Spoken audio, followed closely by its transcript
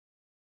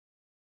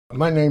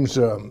My name's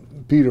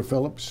Peter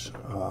Phillips.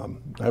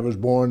 I was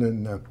born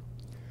in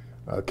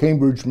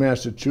Cambridge,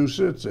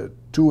 Massachusetts at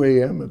 2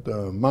 a.m. at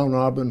the Mount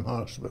Auburn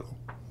Hospital.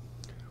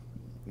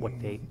 What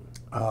date?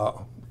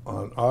 On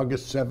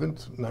August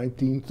 7th,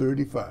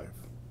 1935.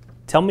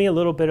 Tell me a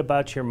little bit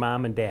about your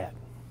mom and dad.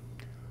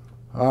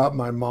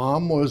 My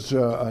mom was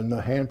a New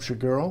Hampshire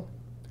girl,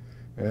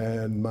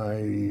 and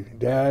my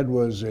dad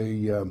was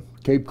a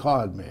Cape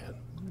Cod man.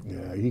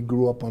 He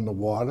grew up on the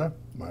water.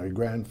 My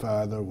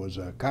grandfather was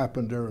a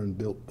carpenter and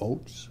built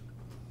boats.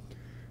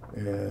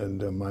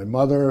 And my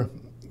mother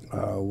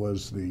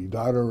was the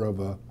daughter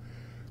of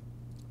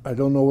I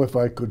don't know if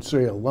I could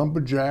say a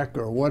lumberjack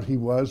or what he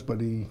was,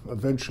 but he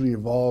eventually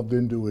evolved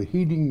into a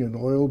heating and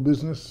oil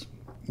business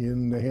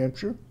in New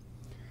Hampshire.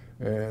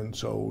 And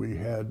so we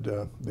had,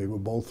 they were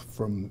both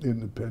from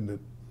independent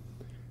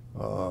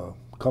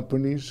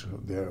companies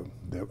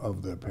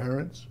of their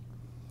parents.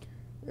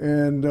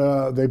 And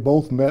they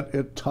both met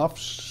at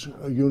Tufts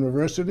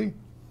University.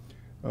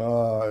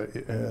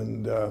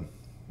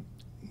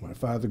 My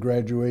father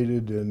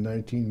graduated in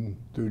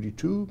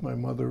 1932, my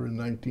mother in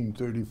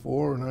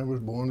 1934, and I was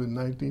born in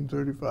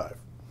 1935.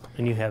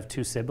 And you have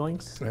two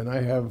siblings? And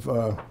I have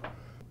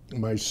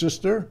my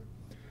sister,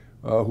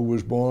 who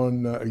was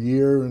born a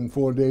year and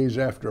 4 days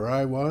after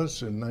I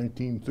was in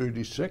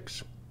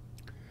 1936,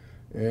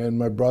 and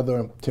my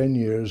brother 10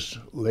 years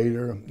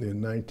later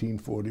in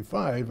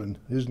 1945, and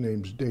his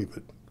name's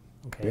David.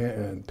 Okay.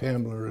 And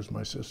Pamela is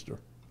my sister.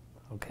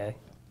 Okay.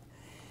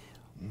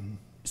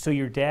 So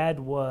your dad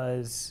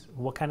was,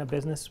 what kind of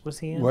business was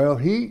he in? Well,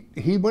 he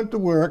went to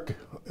work.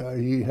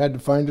 He had to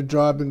find a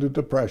job in the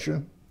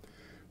Depression,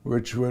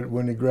 which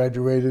when he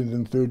graduated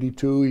in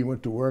 32, he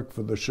went to work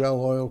for the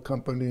Shell Oil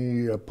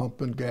Company,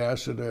 pumping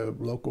gas at a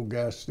local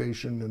gas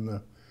station in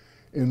the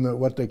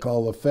what they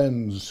call the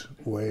Fens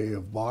way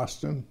of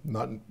Boston,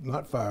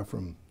 not far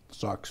from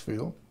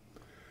Soxfield.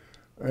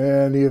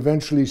 And he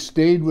eventually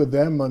stayed with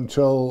them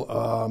until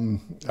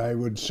I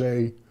would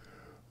say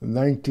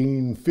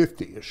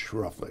 1950-ish,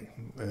 roughly.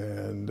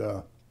 And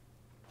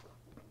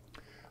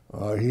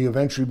he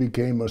eventually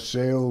became a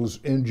sales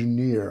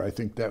engineer. I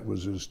think that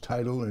was his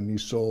title, and he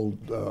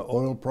sold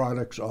oil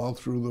products all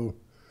through the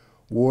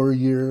war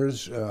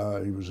years.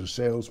 He was a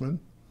salesman,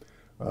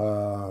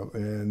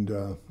 and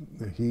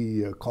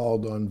he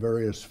called on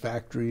various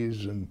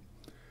factories and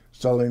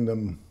selling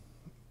them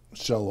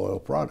Shell oil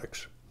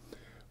products.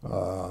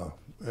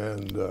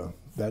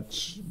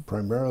 That's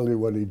primarily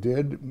what he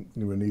did.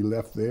 When he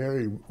left there,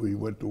 he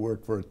went to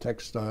work for a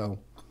textile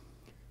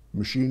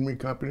machinery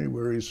company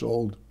where he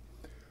sold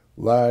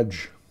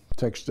large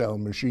textile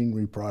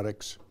machinery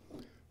products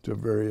to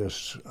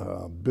various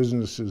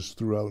businesses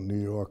throughout New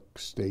York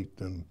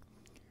State and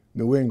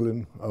New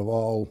England. Have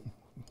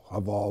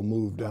all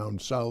moved down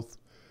south.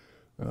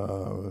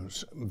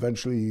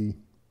 Eventually,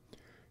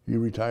 he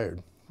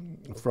retired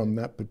from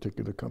that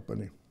particular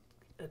company.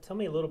 Tell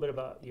me a little bit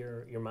about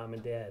your mom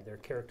and dad, their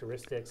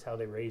characteristics, how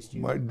they raised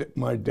you.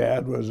 My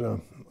dad was a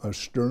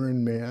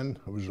stern man.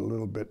 I was a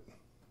little bit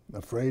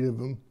afraid of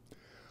him,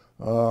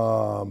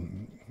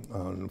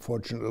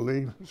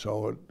 unfortunately,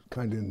 so it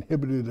kind of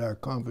inhibited our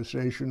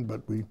conversation,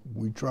 but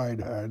we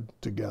tried hard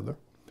together.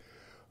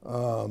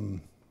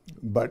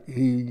 But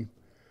he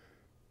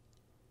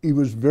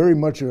was very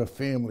much a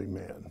family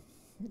man.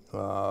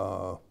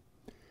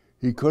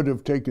 He could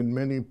have taken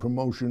many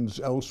promotions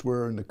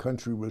elsewhere in the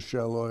country with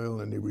Shell Oil,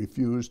 and he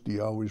refused. He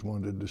always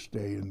wanted to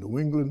stay in New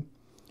England.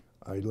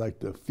 I'd like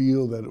to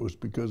feel that it was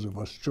because of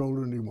us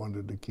children. He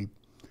wanted to keep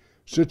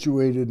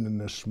situated in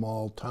this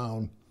small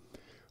town.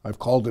 I've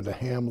called it a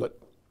hamlet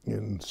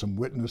in some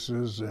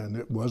witnesses, and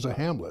it was a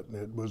hamlet.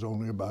 It was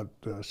only about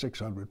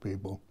 600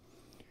 people.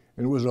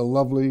 And it was a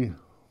lovely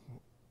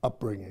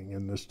upbringing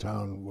in this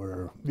town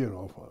where,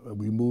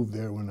 we moved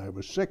there when I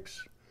was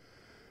 6.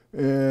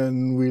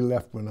 And we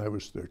left when I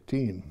was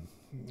 13.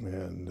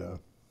 And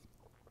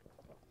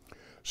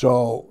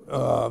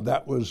so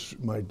that was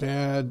my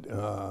dad.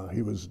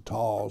 He was a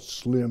tall,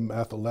 slim,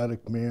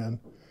 athletic man.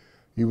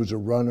 He was a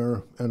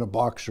runner and a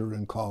boxer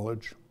in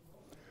college.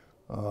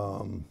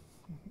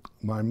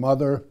 My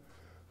mother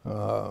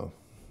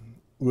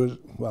was,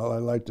 well, I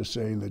like to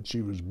say that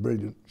she was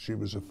brilliant. She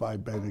was a Phi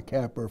Beta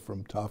Kappa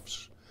from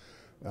Tufts.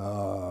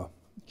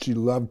 She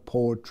loved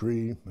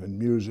poetry and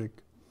music.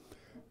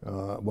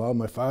 Well,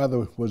 my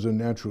father was a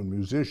natural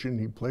musician.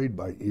 He played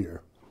by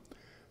ear.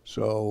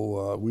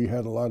 So we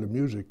had a lot of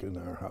music in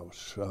our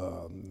house.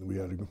 We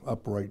had an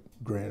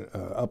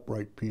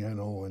upright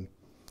piano, and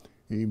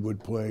he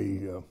would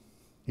play,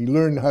 he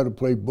learned how to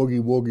play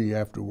boogie woogie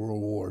after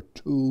World War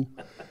II.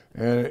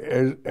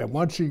 And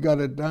once he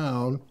got it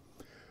down,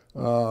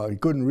 he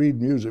couldn't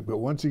read music, but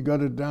once he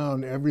got it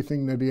down,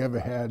 everything that he ever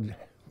had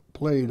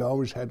played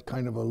always had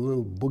kind of a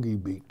little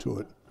boogie beat to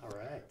it.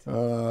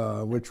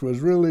 Which was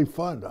really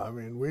fun. I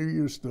mean,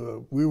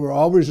 we were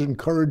always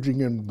encouraging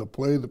him to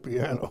play the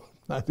piano.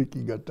 I think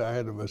he got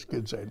tired of us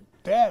kids saying,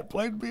 "Dad,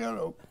 play the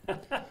piano."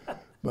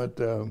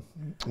 But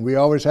we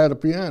always had a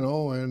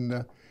piano,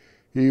 and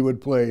he would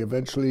play.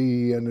 Eventually,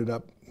 he ended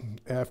up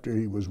after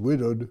he was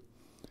widowed,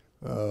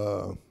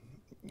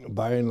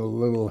 buying a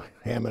little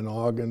Hammond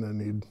organ,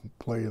 and he'd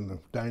play in the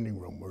dining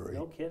room where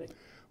No kidding.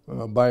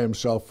 by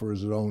himself for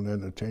his own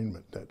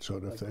entertainment, that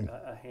sort of Like thing.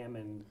 a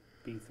Hammond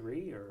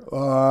B3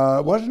 or?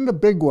 It wasn't a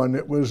big one.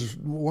 It was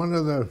one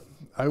of the,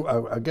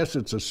 I guess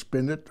it's a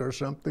spinet or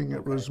something.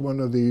 It was one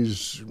of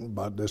these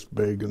about this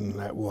big and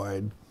that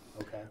wide.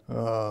 Okay.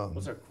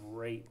 Those are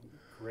great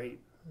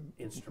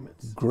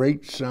instruments.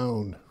 Great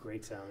sound.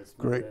 Great sound. It's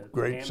Great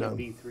Hammond sound.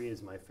 B3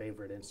 is my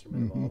favorite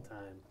instrument of all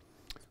time.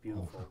 It's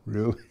beautiful.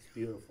 Really? It's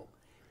beautiful.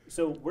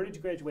 So where did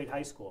you graduate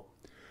high school?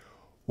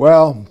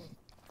 Well,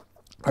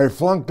 I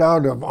flunked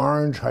out of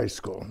Orange High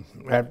School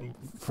at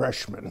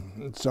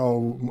freshman.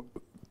 So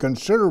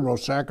considerable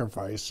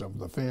sacrifice of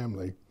the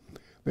family.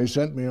 They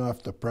sent me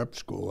off to prep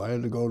school. I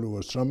had to go to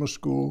a summer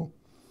school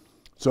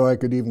so I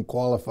could even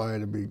qualify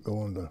to be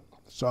going to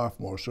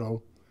sophomore.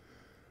 So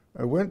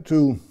I went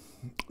to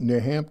New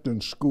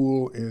Hampton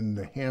School in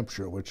New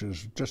Hampshire, which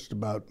is just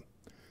about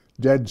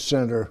dead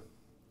center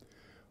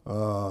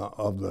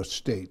of the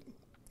state,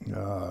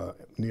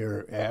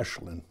 near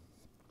Ashland,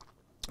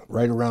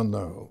 right around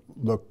the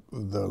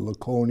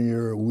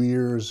Laconia,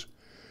 Weirs,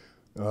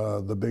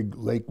 the big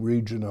lake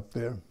region up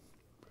there.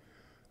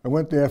 I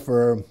went there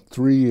for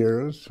 3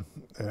 years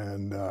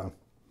and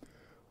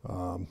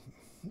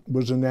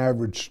was an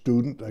average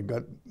student.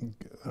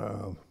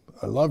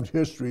 I loved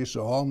history,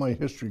 so all my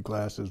history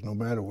classes, no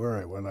matter where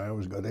I went, I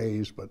always got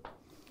A's, but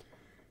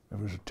I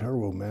was a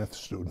terrible math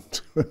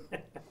student.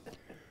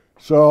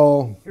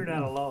 So You're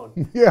not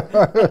alone.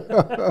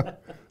 yeah,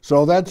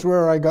 so that's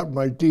where I got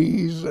my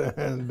D's,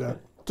 and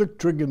took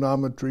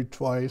trigonometry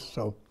twice.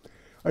 So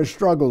I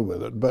struggled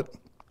with it, but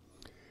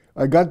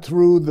I got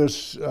through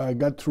this. I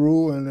got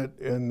through,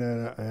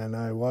 and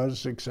I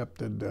was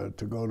accepted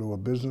to go to a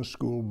business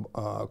school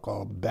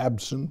called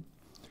Babson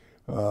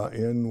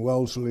in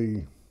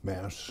Wellesley,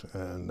 Mass,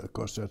 and of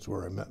course that's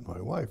where I met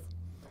my wife.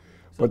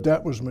 But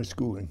that was my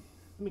schooling.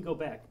 Let me go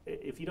back,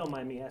 if you don't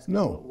mind me asking.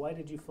 No. Why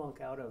did you flunk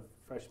out of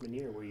freshman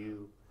year? Were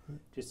you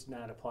just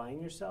not applying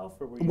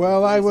yourself, or were you?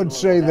 Well, I would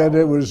say that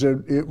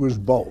down? it was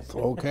both.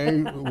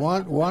 Okay,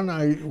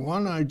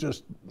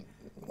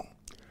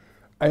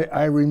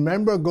 I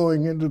remember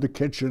going into the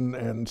kitchen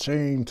and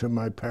saying to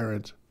my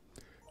parents,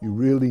 "You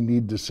really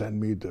need to send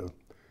me to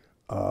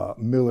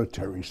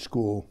military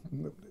school."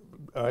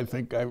 I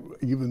think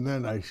even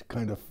then I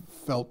kind of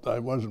felt I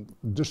wasn't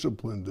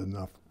disciplined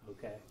enough.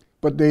 Okay.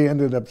 But they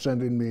ended up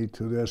sending me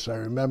to this. I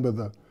remember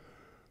the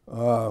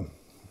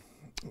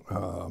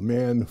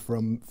man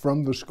from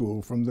the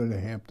school, from the New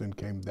Hampton,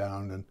 came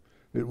down, and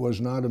it was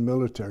not a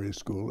military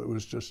school. It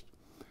was just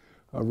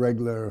a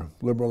regular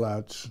liberal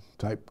arts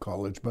type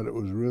college, but it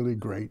was really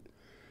great.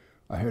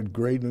 I had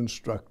great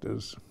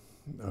instructors,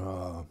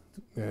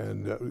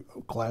 and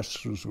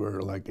classes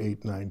were like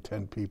 8, 9,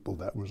 10 people,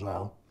 that was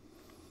all.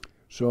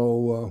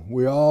 So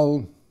we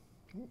all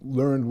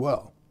learned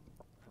well.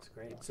 That's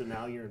great. So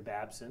now you're in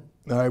Babson.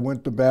 I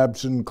went to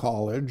Babson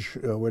College,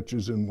 which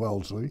is in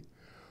Wellesley.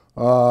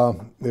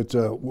 It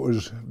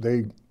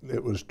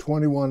was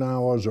 21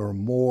 hours or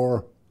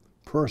more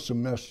per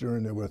semester,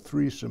 and there were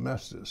 3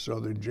 semesters. So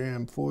they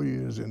jammed 4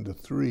 years into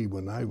 3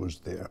 when I was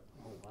there.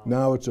 Oh, wow.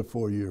 Now it's a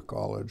 4-year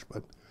college,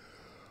 but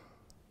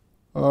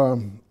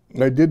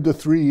I did the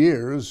 3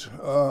 years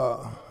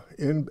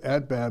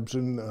at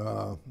Babson,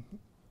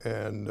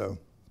 and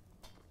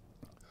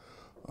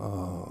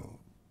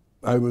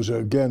I was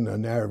again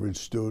an average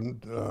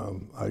student.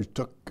 I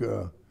took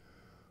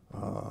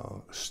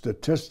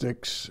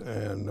statistics,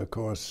 and of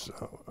course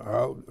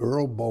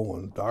Earl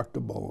Bowen, Dr.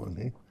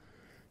 Bowen,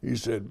 he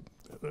said,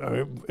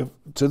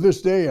 to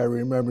this day I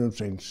remember him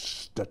saying,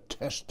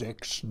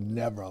 "Statistics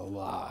never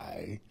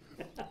lie.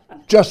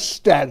 Just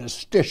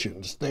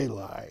statisticians, they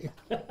lie."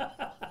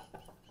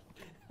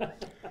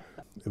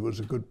 It was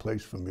a good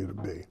place for me to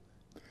be.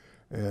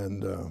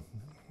 And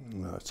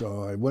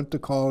so I went to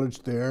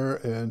college there,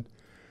 and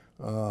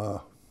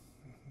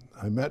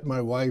I met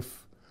my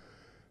wife.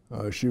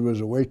 She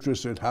was a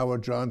waitress at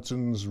Howard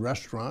Johnson's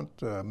restaurant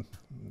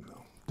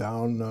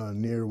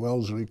down near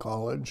Wellesley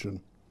College,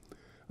 and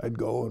I'd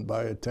go and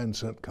buy a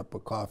 10-cent cup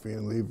of coffee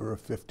and leave her a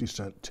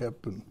 50-cent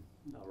tip and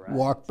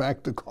walk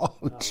back to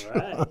college. All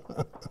right.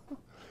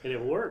 And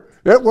it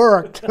worked. It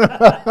worked.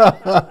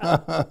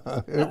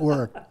 It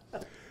worked.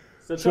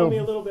 So tell me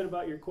a little bit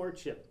about your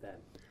courtship then.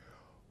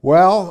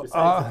 Well,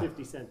 besides the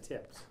 50-cent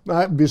tips.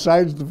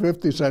 Besides the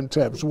 50-cent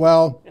tips,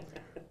 well,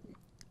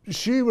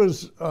 she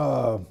was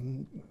a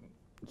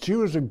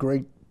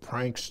great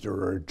prankster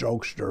or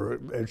jokester,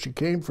 and she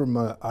came from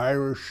an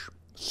Irish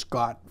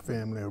Scot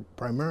family,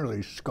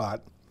 primarily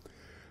Scot,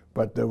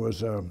 but there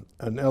was an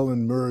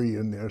Ellen Murray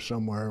in there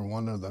somewhere.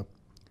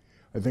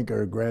 I think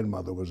her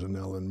grandmother was an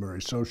Ellen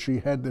Murray. So she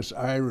had this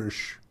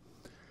Irish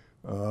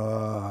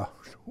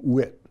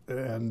wit,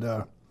 and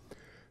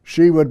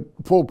she would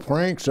pull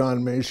pranks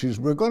on me. She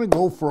said, "We're going to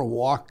go for a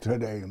walk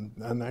today."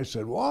 And I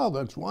said, "Wow,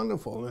 that's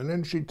wonderful." And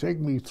then she'd take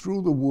me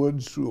through the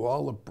woods, through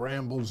all the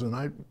brambles,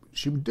 and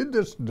she did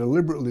this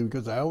deliberately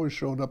because I always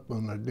showed up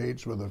on the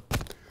dates with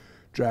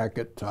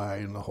jacket, tie,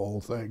 and the whole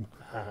thing.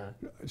 Uh-huh.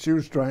 She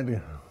was trying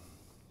to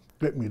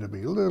get me to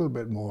be a little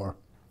bit more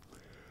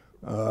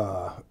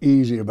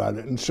easy about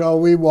it. And so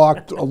we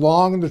walked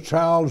along the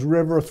Charles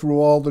River through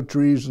all the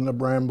trees and the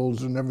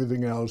brambles and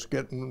everything else,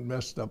 getting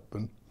messed up.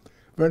 And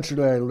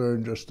eventually I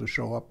learned just to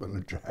show up in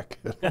a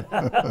jacket.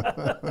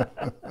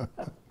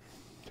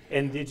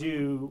 And did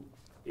you,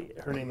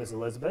 her name is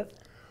Elizabeth?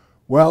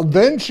 Well,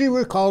 then she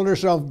would call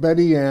herself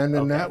Betty Ann,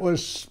 and Okay. that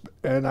was,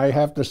 and I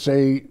have to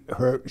say,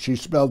 she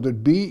spelled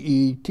it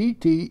BETTE-ANNE.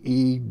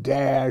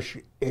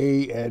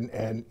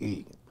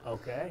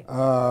 Okay.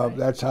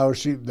 That's how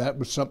that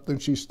was something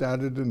she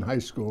started in high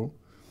school.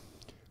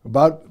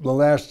 About the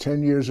last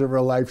 10 years of her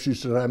life, she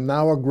said, I'm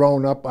now a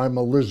grown up, I'm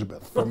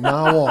Elizabeth from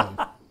now on.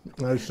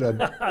 And I said,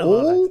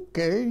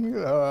 okay,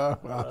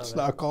 I'll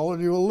start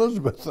calling you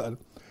Elizabeth then.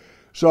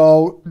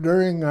 So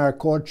during our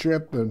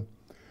courtship and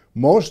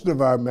most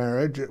of our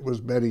marriage, it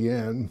was Betty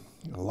Ann.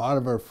 A lot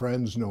of our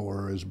friends know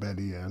her as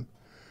Betty Ann.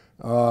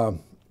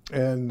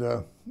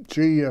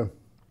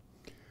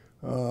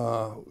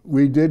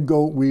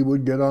 We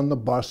would get on the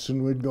bus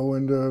and we'd go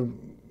into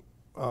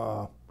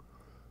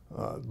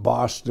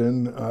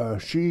Boston.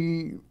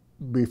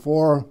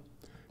 Before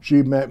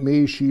she met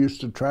me, she used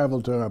to travel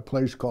to a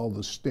place called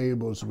the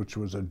Stables, which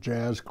was a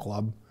jazz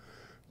club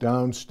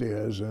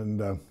downstairs. And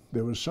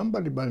there was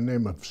somebody by the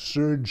name of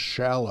Serge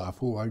Shaloff,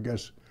 who I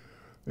guess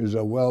is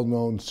a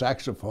well-known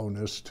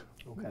saxophonist.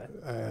 Okay.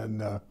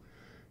 And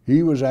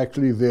he was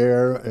actually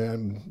there,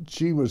 and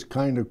she was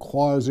kind of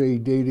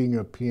quasi-dating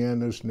a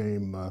pianist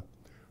named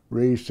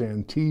Ray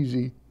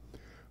Santisi.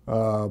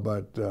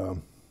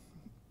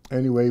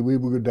 Anyway, we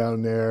would go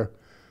down there,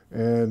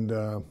 and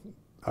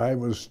I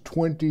was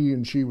 20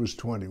 and she was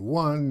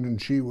 21,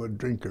 and she would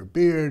drink her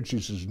beer. And she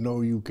says,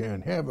 no, you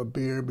can't have a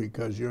beer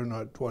because you're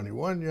not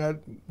 21 yet.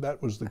 That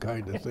was the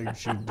kind of thing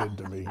she did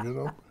to me, you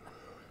know.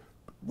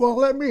 Well,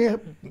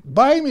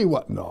 buy me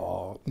what?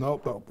 No.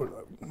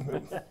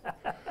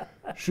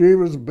 She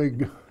was a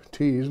big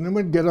tease. And then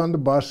we'd get on the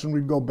bus and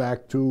we'd go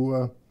back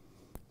to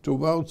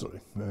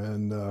Wellesley.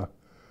 And,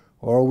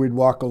 or we'd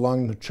walk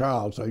along the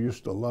Charles. I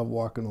used to love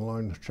walking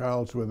along the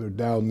Charles with her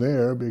down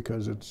there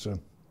because it's,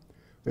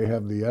 they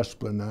have the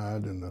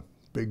Esplanade and the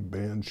big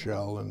band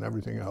shell and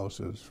everything else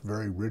is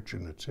very rich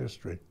in its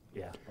history.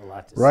 Yeah, a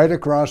lot to Right see.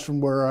 across from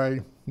where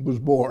I was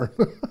born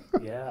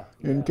Yeah.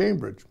 in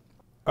Cambridge.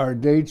 Our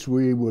dates,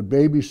 we would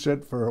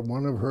babysit for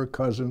one of her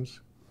cousins,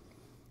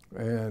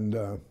 and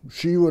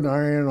she would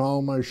iron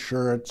all my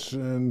shirts,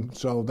 and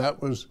so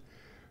that was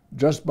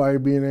just by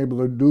being able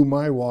to do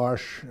my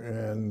wash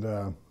and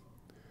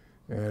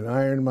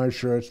iron my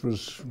shirts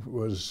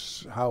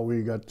was how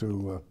we got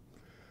to.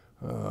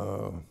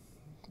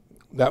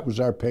 That was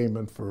our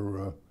payment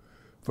for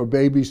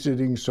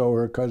babysitting, so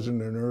her cousin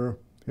and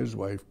his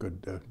wife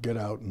could get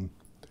out and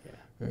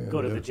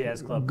Go to the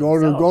jazz club go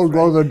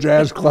to the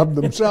jazz club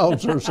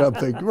themselves or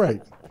something,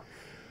 right?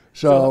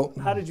 So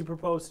how did you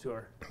propose to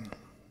her?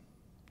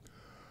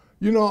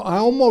 You know, I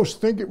almost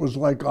think it was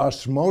like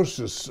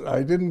osmosis.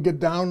 I didn't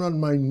get down on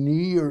my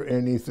knee or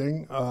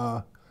anything,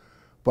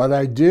 but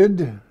I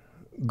did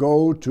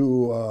go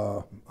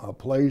to a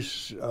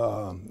place,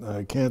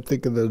 I can't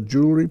think of the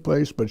jewelry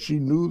place, but she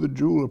knew the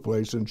jewelry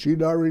place, and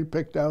she'd already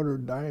picked out her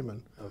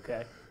diamond.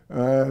 Okay.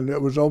 And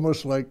it was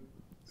almost like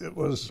it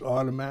was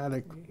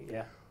automatic.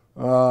 Yeah.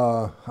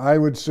 I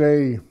would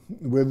say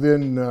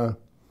within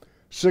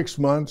 6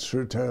 months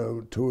or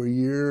to a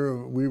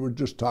year, we were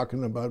just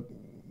talking about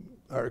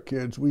our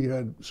kids. We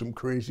had some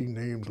crazy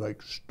names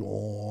like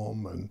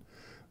Storm and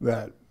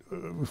that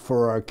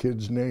for our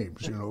kids'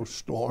 names, you know,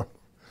 Storm,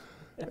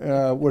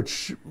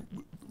 which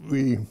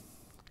we,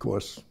 of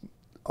course,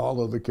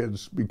 all of the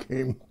kids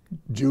became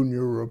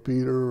Junior or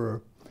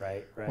Peter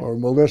Right. or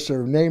Melissa,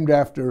 named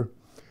after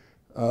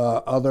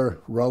other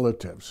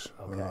relatives.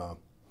 Okay.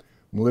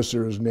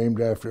 Melissa is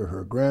named after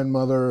her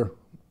grandmother,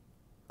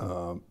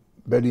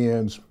 Betty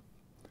Ann's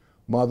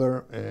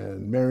mother,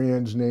 and Mary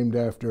Ann's named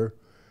after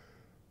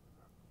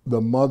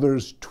the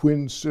mother's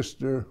twin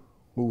sister,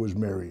 who was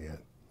Mary Ann.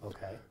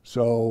 Okay.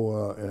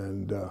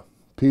 So,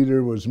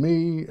 Peter was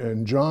me,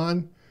 and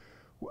John,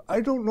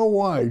 I don't know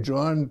why,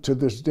 John to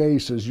this day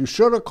says, you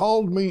should have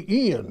called me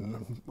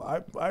Ian.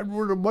 I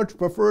would have much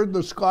preferred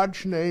the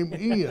Scotch name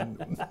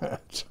Ian.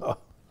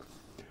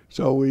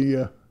 So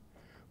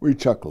we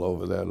chuckle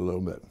over that a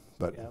little bit.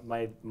 But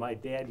Yeah, my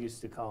dad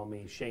used to call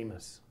me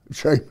Seamus.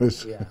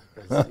 Seamus. Yeah,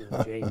 'cause, you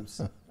know,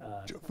 James.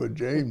 For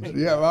James.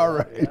 Yeah, all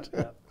right.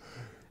 Yeah.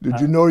 Did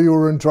you know you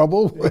were in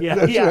trouble? Yeah,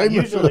 Seamus?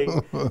 usually.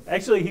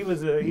 Actually, he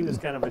was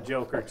kind of a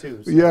joker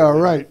too. So Yeah,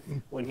 right.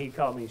 When he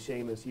called me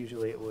Seamus,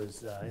 usually it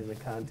was in the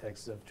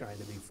context of trying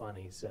to be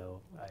funny.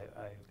 So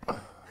I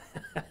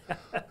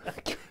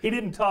he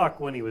didn't talk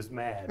when he was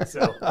mad.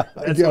 So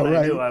that's Yeah, when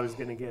I right. knew I was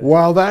going to get it.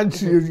 Well,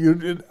 that's you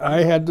did.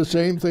 I had the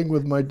same thing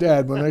with my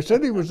dad. When I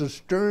said he was a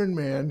stern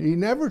man, he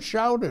never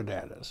shouted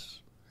at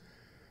us.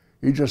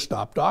 He just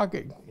stopped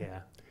talking.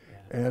 Yeah.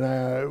 And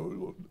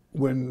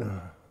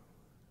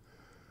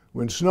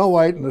When Snow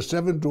White and the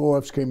Seven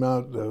Dwarfs came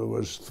out, there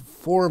was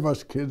 4 of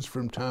us kids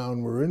from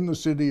town. We're in the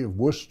city of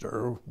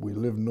Worcester. We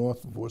live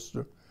north of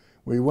Worcester.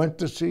 We went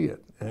to see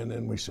it, and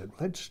then we said,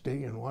 let's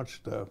stay and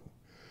watch the...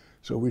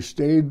 So we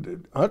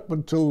stayed up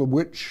until the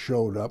witch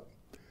showed up,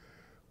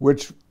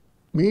 which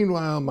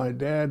meanwhile my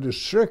dad is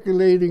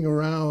circulating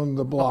around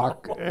the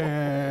block,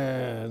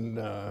 and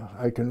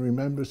I can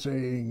remember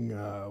saying,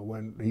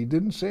 when he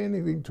didn't say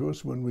anything to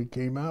us when we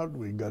came out,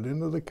 we got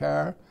into the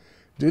car,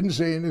 didn't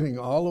say anything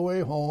all the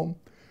way home,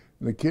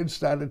 and the kids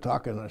started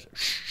talking, and I said,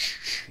 shh, shh,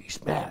 shh,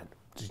 he's mad,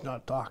 he's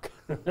not talking.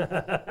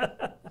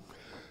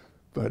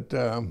 But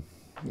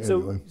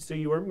anyway. So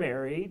you were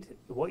married,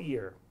 what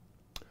year?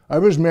 I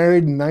was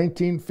married in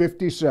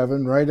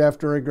 1957, right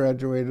after I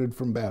graduated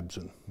from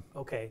Babson.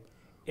 Okay,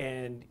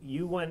 and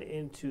you went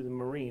into the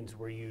Marines.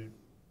 Were you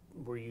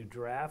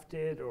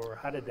drafted, or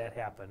how did that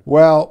happen?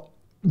 Well,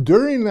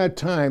 during that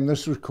time,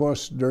 this was, of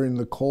course, during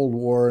the Cold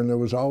War, and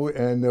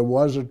there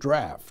was a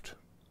draft.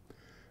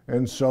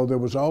 And so there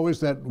was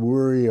always that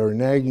worry or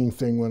nagging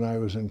thing when I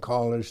was in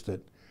college that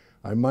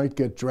I might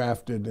get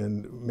drafted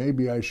and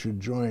maybe I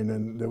should join.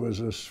 And there was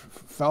this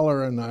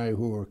fella and I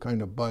who were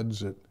kind of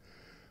buds at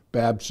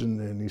Babson,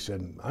 and he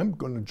said, I'm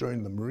going to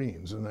join the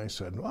Marines. And I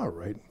said, all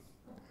right.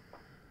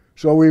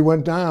 So we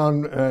went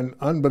down, and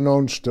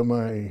unbeknownst to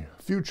my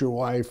future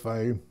wife,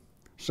 I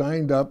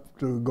signed up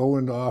to go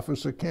into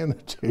officer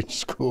candidate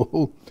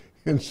school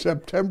in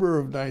September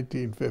of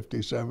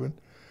 1957,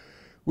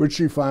 which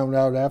she found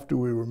out after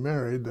we were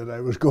married that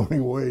I was going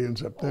away in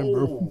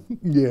September. Oh.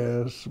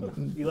 Yes.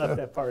 You left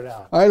that part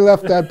out. I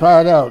left that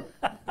part out.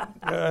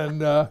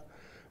 And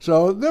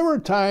so there were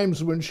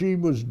times when she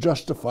was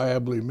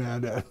justifiably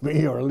mad at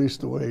me, or at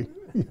least the way,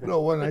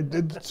 when I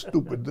did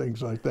stupid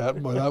things like that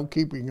without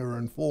keeping her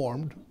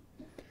informed.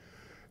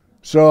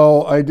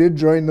 So I did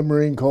join the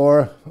Marine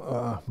Corps.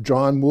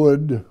 John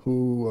Wood,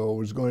 who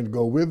was going to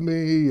go with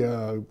me,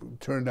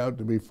 turned out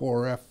to be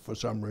 4F for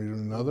some reason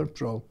or another.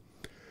 So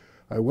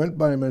I went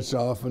by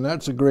myself, and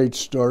that's a great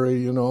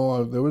story.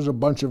 There was a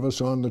bunch of us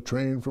on the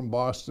train from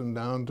Boston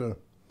down to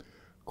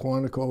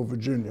Quantico,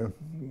 Virginia,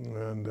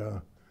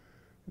 and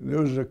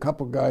there was a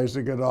couple guys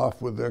that got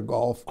off with their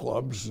golf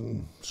clubs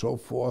and so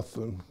forth,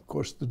 and of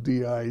course the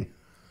DI.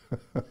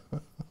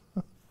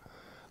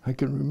 I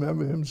can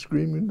remember him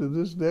screaming to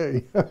this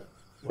day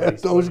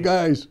at those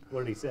guys.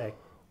 What did he say?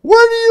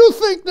 What do you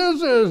think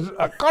this is,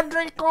 a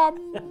country club?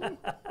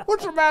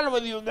 What's the matter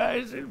with you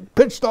guys? He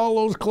pitched all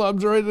those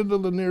clubs right into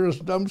the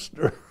nearest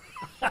dumpster.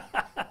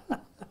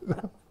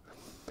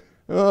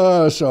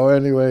 So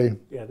anyway.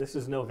 Yeah, this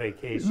is no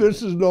vacation.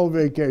 This is no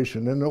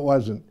vacation, and it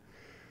wasn't.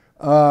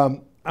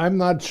 I'm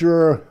not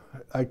sure,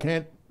 I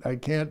can't,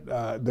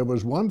 there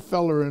was one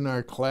feller in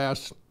our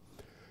class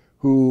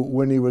who,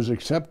 when he was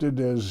accepted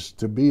as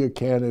to be a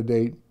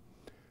candidate,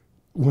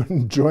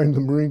 joined the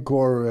Marine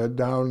Corps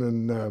down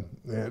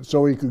in,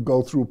 so he could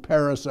go through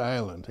Parris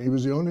Island. He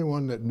was the only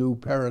one that knew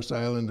Parris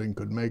Island and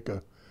could make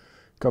a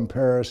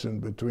comparison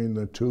between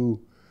the 2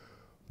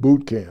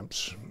 boot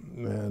camps.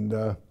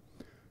 And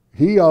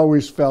he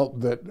always felt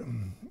that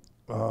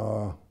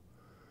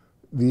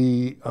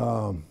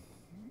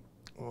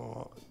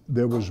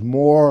there was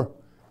more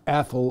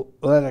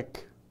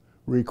athletic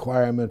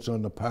requirements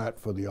on the part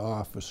for the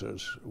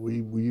officers.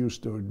 We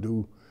used to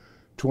do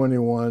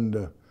 21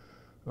 to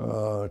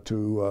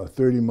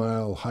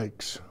 30-mile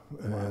hikes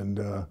and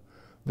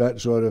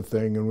that sort of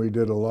thing, and we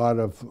did a lot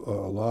of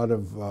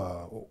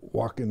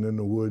walking in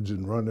the woods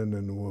and running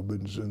in the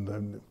woods. And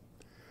then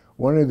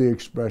one of the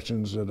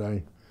expressions that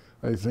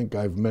I think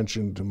I've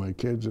mentioned to my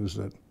kids is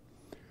that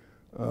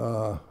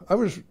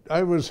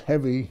I was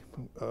heavy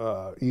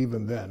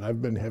even then.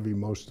 I've been heavy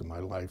most of my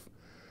life,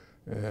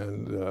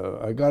 and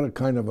I got a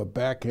kind of a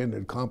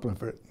backhanded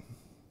compliment.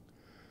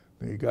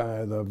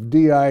 The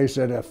DI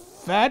said, if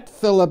Fat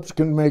Phillips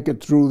can make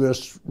it through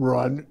this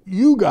run,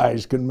 you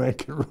guys can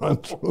make it run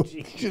through.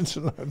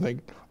 And I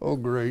think, oh,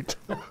 great.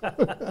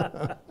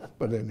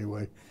 But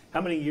anyway.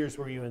 How many years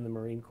were you in the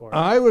Marine Corps?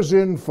 I was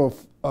in for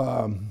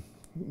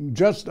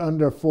just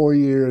under 4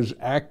 years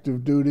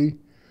active duty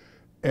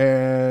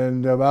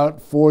and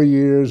about 4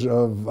 years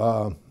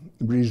of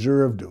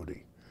reserve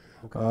duty.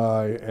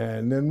 Okay.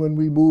 And then when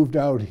we moved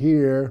out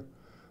here,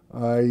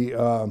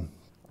 I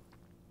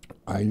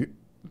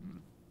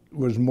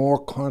was more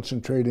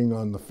concentrating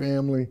on the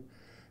family,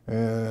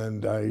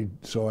 and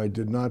so I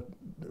did not,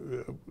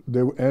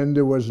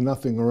 there was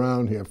nothing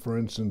around here. For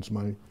instance,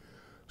 my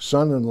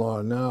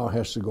son-in-law now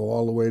has to go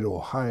all the way to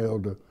Ohio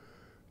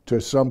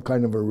to some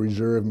kind of a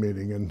reserve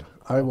meeting, and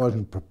I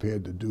wasn't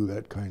prepared to do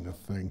that kind of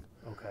thing.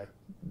 Okay.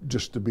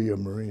 Just to be a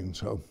Marine.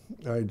 So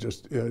I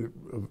just,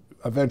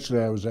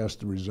 eventually I was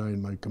asked to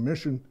resign my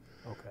commission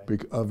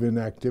of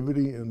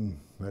inactivity, and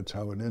that's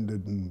how it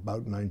ended in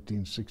about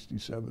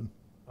 1967.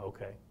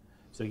 Okay.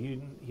 So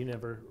you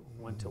never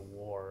went to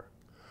war?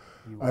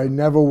 I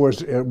never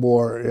was at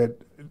war.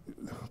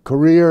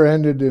 Career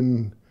ended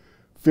in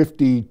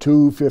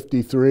 52,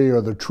 53,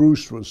 or the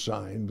truce was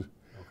signed.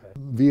 Okay.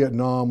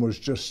 Vietnam was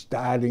just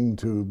starting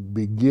to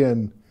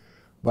begin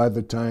by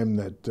the time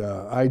that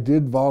I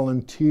did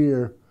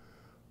volunteer.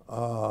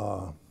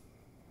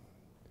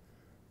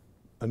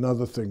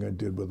 Another thing I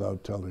did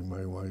without telling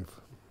my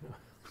wife.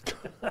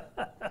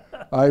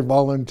 I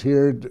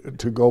volunteered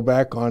to go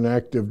back on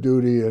active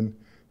duty, and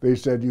they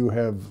said you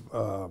have,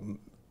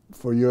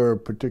 for your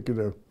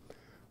particular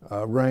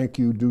rank,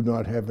 you do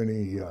not have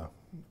any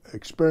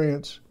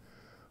experience.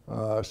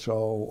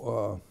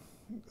 So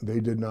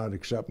they did not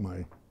accept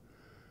my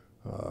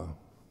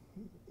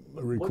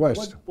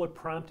request. What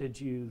prompted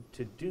you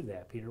to do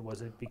that, Peter?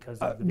 Was it because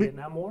of the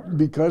Vietnam War?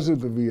 Because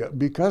of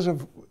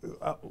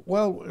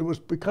well, it was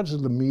because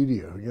of the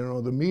media. You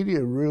know, the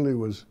media really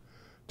was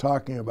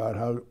talking about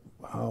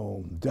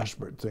how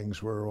desperate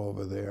things were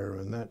over there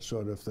and that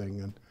sort of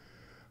thing,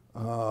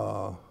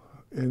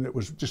 and it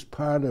was just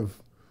part of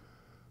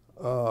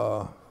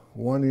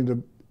wanting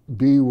to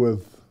be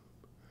with.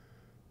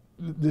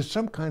 There's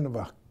some kind of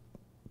a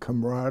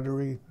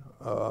camaraderie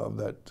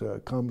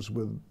that comes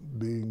with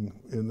being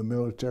in the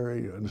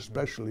military, and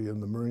especially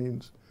in the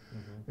Marines.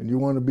 And you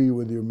want to be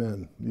with your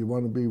men. You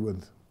want to be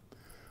with,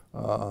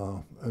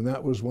 and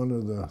that was one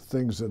of the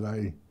things that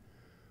I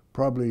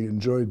probably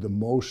enjoyed the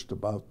most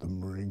about the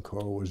Marine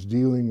Corps, was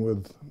dealing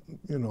with,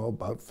 you know,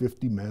 about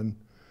 50 men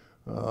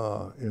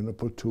in a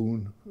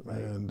platoon, right,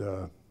 and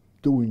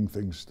doing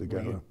things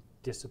together. Were you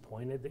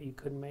disappointed that you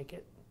couldn't make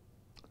it?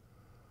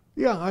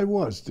 Yeah, I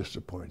was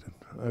disappointed.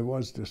 I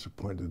was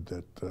disappointed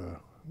that,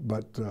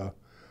 but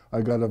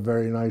I got a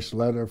very nice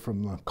letter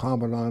from the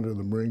Commandant of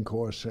the Marine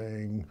Corps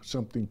saying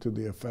something to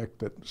the effect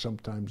that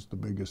sometimes the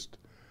biggest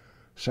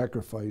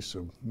sacrifice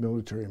a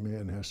military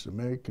man has to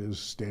make is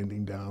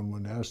standing down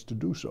when asked to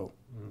do so.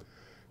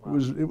 Wow.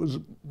 It was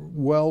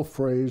well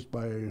phrased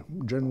by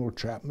General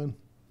Chapman,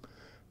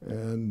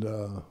 and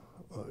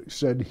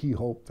said he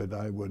hoped that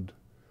I would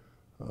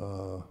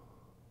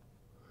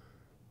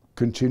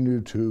continue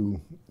to,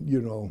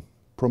 you know,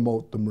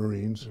 promote the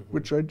Marines,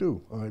 which I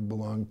do. I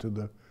belong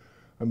to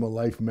I'm a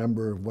life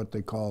member of what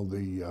they call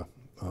the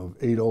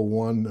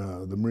 801,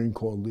 the Marine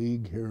Corps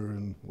League here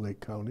in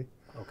Lake County.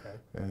 Okay.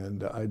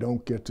 And I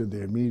don't get to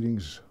their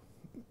meetings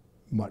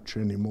much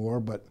anymore,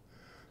 but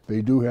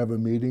they do have a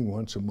meeting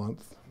once a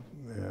month,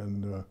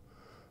 and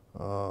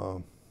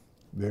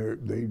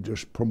they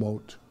just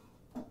promote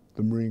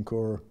the Marine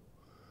Corps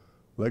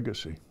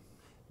legacy.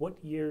 What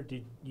year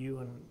did you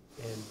and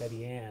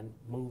Betty Ann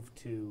move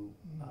to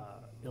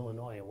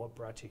Illinois, and what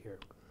brought you here?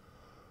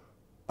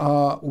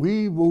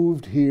 We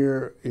moved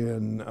here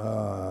in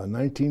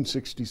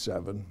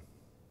 1967,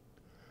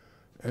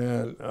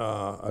 and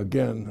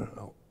again,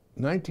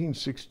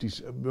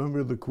 1967,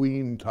 remember the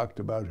Queen talked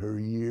about her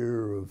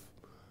year of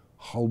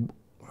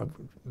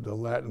the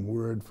Latin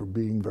word for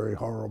being very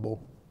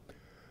horrible.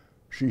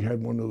 She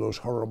had one of those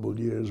horrible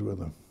years with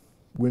the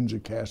Windsor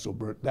Castle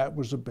burnt. That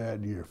was a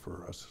bad year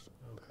for us,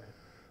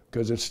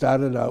 because it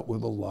started out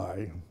with a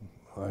lie.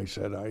 I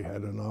said I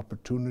had an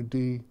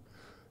opportunity,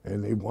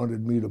 and they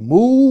wanted me to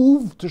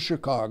move to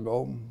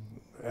Chicago.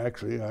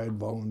 Actually, I had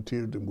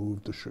volunteered to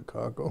move to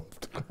Chicago.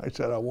 I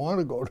said, I want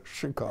to go to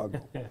Chicago.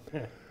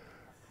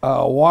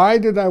 Why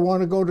did I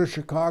want to go to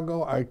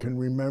Chicago? I can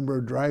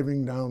remember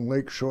driving down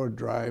Lakeshore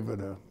Drive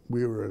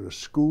we were at a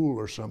school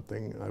or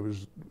something.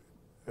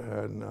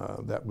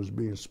 That was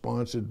being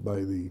sponsored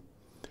by the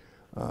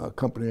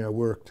company I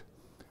worked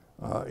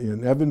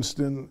in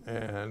Evanston,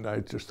 and I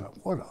just thought,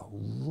 what a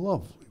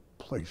lovely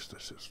place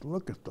this is.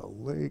 Look at the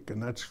lake,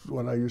 and that's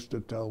what I used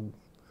to tell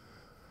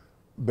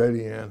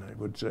Betty Ann. I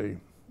would say,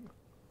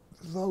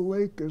 the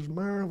lake is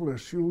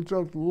marvelous, you'll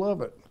just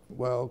love it.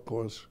 Well, of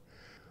course,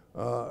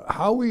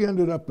 how we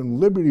ended up in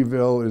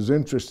Libertyville is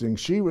interesting.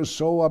 She was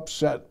so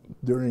upset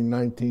during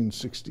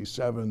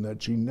 1967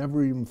 that she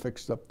never even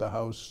fixed up the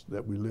house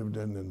that we lived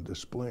in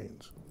Des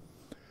Plaines.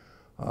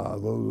 The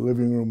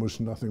living room was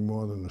nothing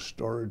more than a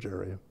storage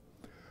area.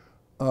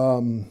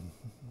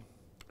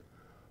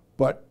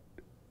 But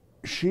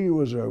she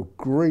was a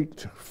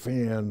great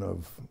fan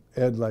of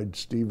Adlai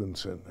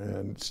Stevenson,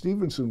 and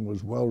Stevenson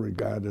was well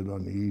regarded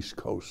on the East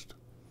Coast.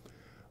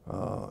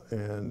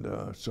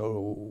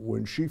 So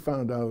when she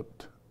found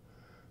out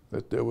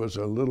that there was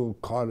a little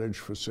cottage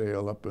for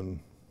sale up in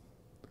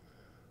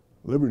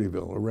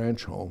Libertyville, a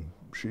ranch home,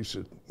 she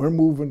said, we're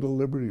moving to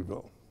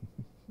Libertyville.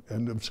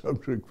 End of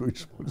subject.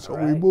 So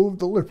we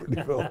moved to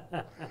Libertyville.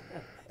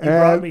 You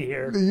brought me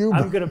here.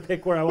 I'm going to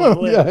pick where I want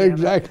to live. Yeah,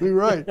 exactly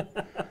right.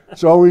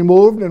 So we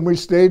moved, and we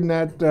stayed in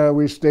that.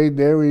 We stayed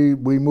there. We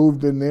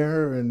moved in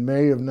there in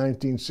May of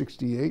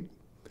 1968,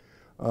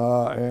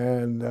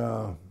 and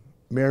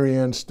Mary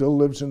Ann still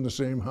lives in the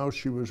same house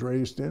she was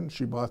raised in.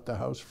 She bought the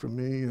house from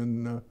me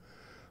in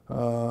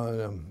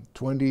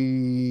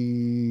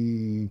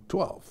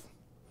 2012.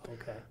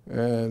 Okay.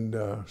 And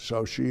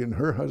so she and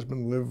her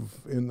husband live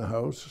in the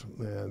house,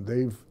 and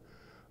they've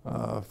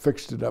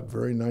fixed it up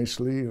very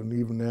nicely and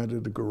even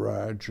added a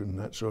garage and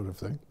that sort of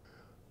thing.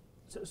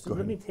 So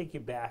let me take you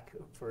back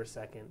for a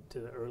second to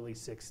the early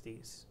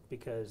 '60s,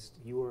 because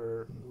you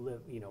were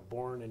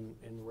born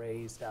and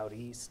raised out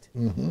east.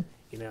 Mm-hmm.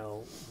 You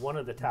know, one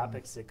of the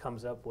topics that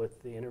comes up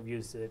with the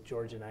interviews that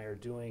George and I are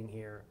doing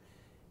here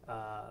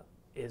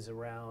is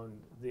around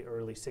the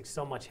early '60s.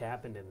 So much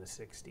happened in the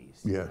 '60s.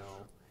 Yes. You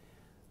know,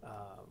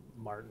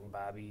 Martin,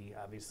 Bobby,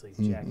 obviously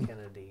Jack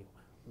Kennedy.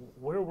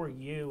 Where were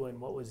you, and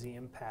what was the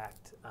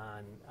impact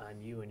on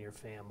you and your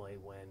family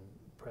when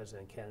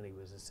President Kennedy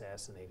was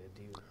assassinated?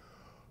 Do you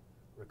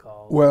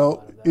recall?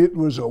 Well, it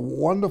was a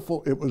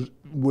wonderful. It was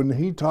when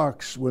they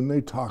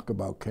talk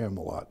about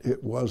Camelot.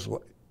 It was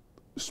like,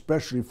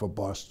 especially for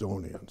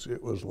Bostonians,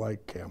 it was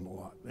like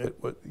Camelot. It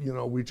was,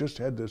 we just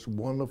had this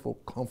wonderful,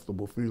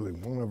 comfortable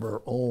feeling. One of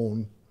our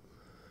own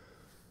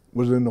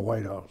was in the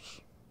White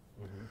House,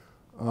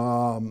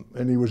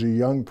 and he was a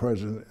young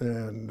president,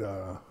 and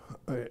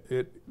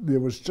there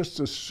was just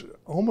this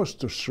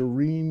almost a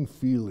serene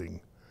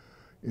feeling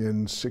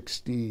in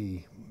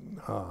 '63.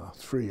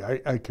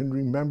 I can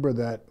remember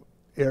that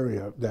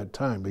area, that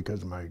time,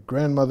 because my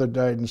grandmother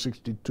died in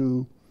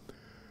 '62.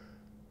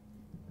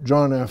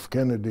 John F.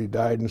 Kennedy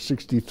died in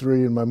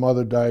 '63, and my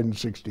mother died in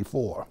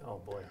 '64. Oh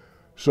boy!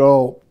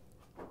 So,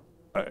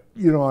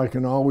 I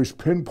can always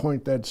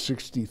pinpoint that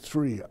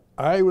 '63.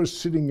 I was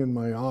sitting in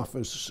my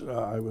office.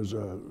 I was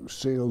a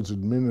sales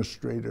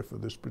administrator for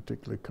this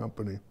particular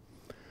company,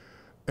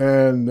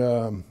 and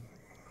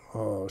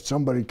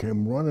somebody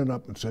came running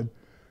up and said,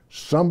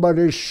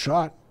 "Somebody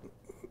shot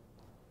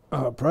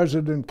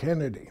President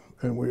Kennedy."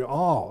 And we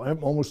all,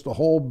 almost the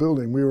whole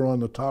building, we were on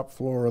the top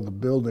floor of the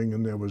building,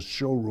 and there was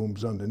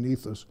showrooms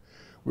underneath us.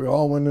 We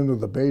all went into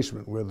the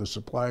basement where the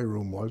supply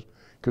room was,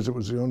 because it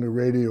was the only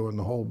radio in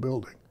the whole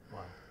building.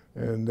 Wow.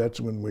 And that's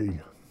when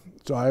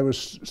so I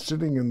was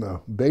sitting in the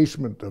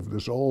basement of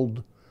this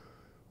old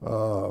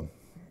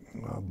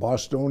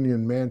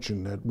Bostonian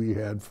mansion that we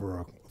had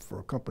for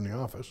a company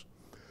office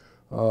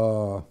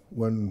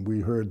when we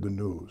heard the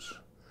news.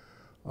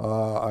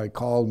 I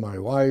called my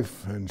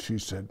wife, and she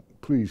said,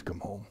 "Please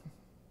come home."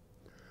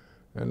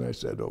 And I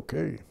said,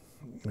 "Okay."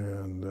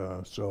 And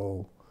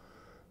so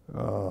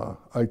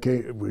I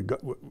came.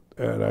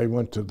 And I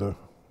went to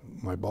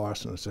my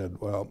boss, and I said,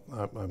 "Well,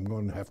 I'm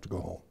going to have to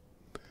go home."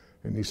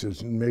 And he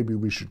says, "Maybe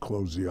we should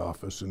close the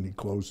office." And he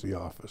closed the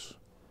office,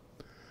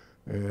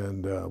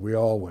 and we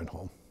all went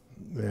home.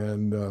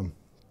 And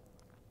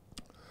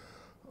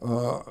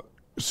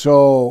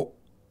so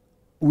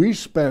we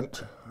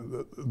spent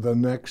the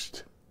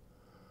next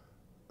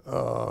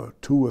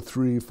 2 or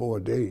 3, 4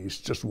 days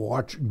just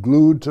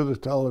glued to the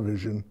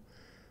television.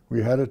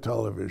 We had a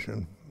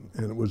television,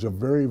 and it was a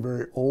very,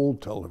 very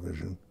old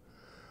television.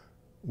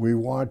 We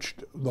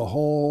watched the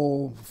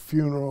whole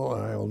funeral,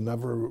 and I'll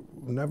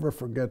never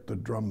forget the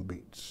drum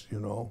beats,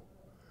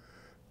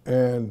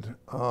 And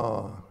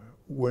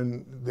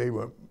when they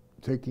were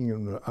taking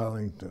him to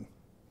Arlington,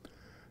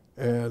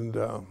 and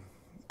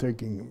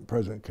taking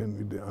President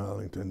Kennedy to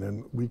Arlington,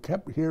 and we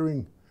kept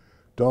hearing,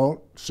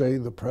 "Don't say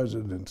the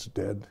president's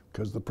dead,"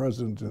 because the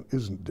president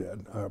isn't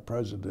dead. Our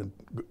president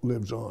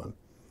lives on.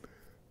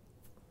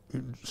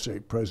 Say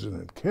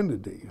President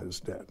Kennedy is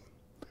dead.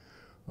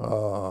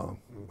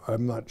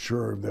 I'm not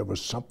sure. There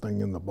was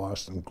something in the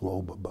Boston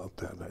Globe about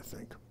that, I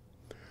think.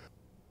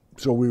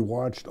 So we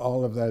watched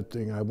all of that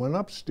thing. I went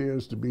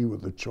upstairs to be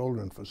with the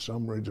children for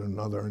some reason or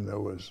another, and there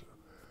was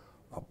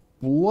a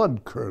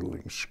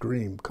blood-curdling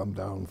scream come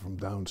down from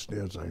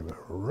downstairs. I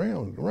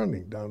ran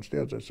running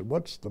downstairs. I said,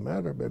 "What's the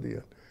matter, Betty?"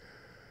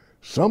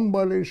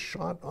 "Somebody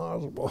shot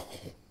Oswald."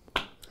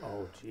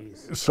 Oh,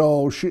 jeez.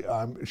 So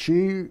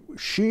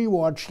she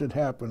watched it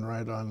happen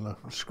right on the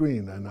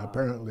screen, and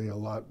apparently a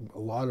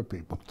lot of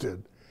people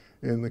did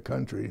in the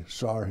country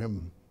saw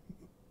him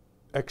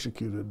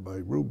executed by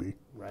Ruby.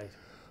 Right.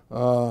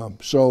 God,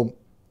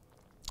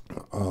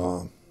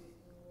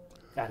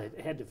 it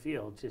had to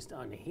feel just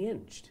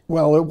unhinged.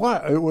 Well, it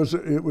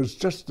was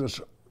just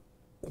this.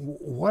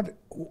 What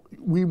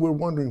we were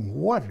wondering,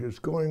 what is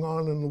going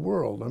on in the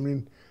world? I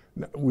mean,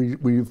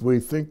 we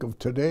think of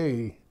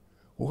today,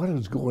 what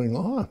is going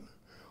on?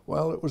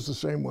 Well, it was the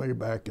same way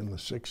back in the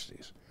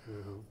 '60s.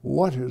 Mm-hmm.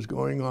 What is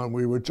going on?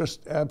 We were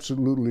just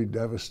absolutely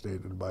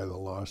devastated by the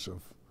loss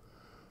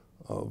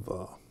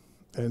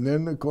and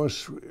then, of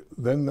course,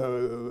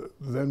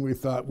 then we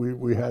thought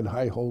we had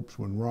high hopes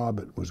when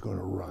Robert was going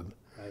to run.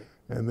 Right.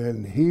 And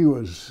then he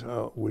was,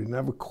 we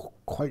never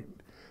quite,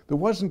 there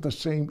wasn't the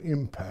same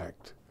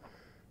impact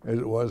as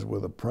it was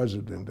with a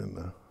president in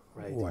the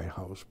White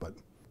House. But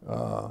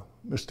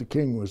Mr.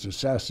 King was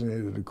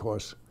assassinated, of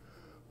course,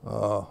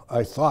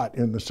 I thought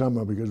in the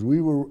summer, because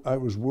I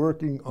was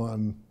working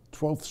on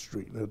 12th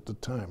Street at the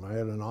time. I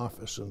had an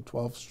office on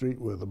 12th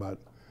Street with about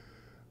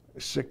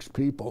 6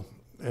 people.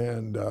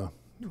 And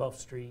 12th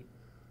Street?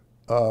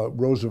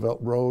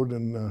 Roosevelt Road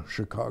in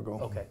Chicago.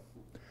 Okay.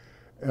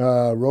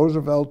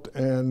 Roosevelt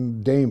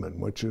and Damon,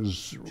 which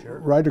is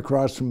right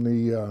across from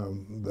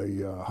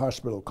the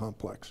hospital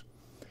complex.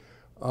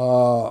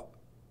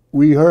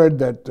 We heard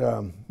that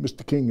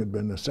Mr. King had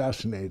been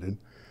assassinated,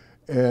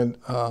 and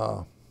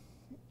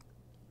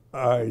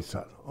I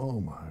thought,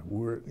 oh my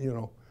word, you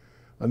know,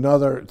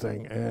 another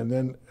thing. And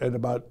then at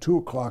about 2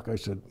 o'clock, I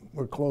said,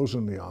 we're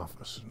closing the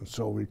office. And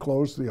so we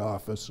closed the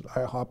office.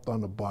 I hopped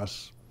on a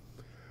bus,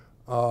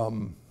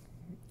 and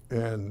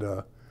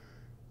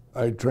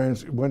I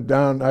went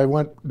down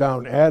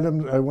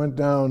Adams. I went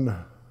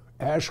down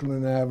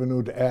Ashland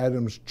Avenue to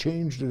Adams,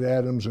 changed at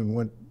Adams, and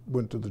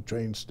went to the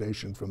train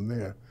station from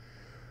there.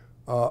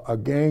 A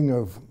gang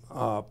of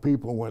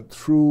people went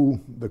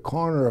through the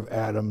corner of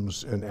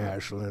Adams and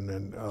Ashland,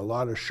 and a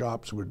lot of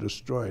shops were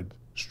destroyed.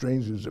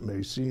 Strange as it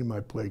may seem,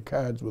 I played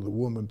cards with a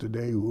woman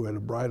today who had a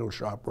bridal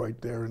shop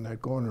right there in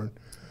that corner,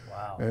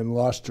 Wow. and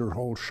lost her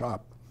whole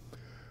shop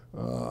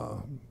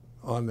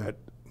on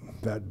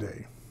that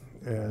day.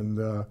 And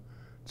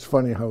it's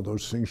funny how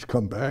those things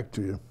come back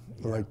to you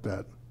like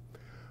that.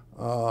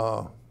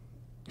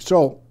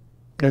 So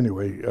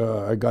anyway,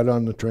 I got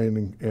on the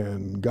train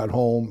and got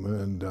home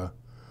and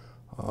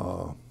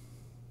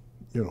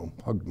you know,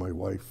 hugged my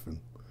wife and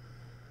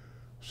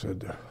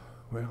said,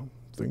 well,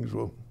 things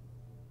will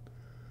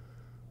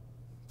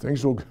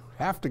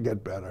have to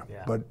get better.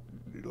 Yeah. But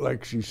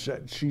like she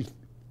said,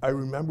 I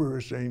remember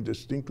her saying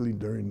distinctly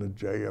during the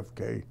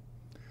JFK,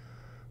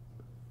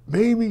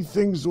 maybe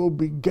things will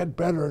get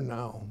better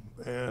now.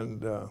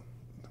 And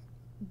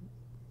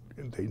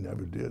they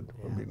never did.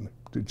 Yeah. I mean,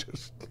 they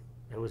just...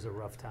 It was a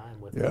rough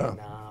time with Yeah.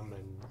 Vietnam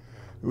and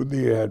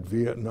They had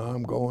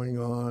Vietnam going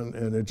on,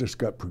 and it just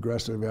got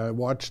progressive. I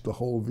watched the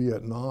whole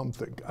Vietnam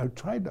thing. I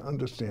tried to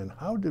understand,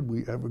 how did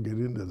we ever get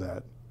into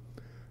that?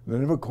 And I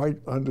never quite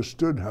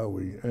understood how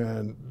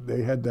and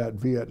they had that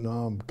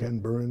Vietnam, Ken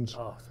Burns.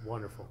 oh, it's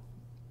wonderful.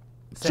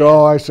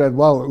 So I said,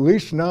 well, at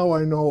least now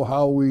I know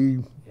how we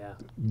Yeah,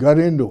 got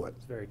into it.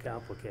 it's very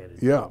complicated.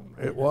 Yeah,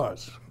 it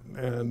was.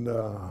 And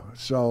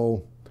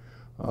so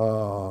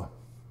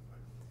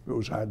it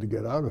was hard to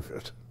get out of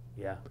it.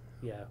 Yeah,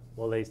 yeah.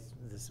 Well,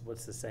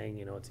 what's the saying?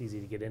 You know, it's easy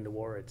to get into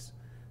war. It's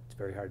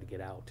very hard to get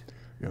out.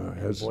 You know,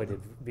 And boy,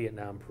 did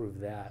Vietnam prove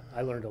that.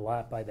 I learned a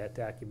lot by that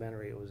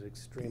documentary. It was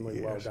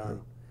extremely well Yes, done.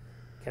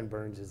 Ken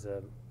Burns is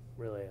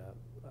really a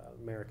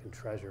American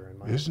treasure in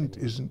my opinion.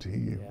 Isn't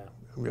he? Yeah.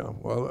 Yeah,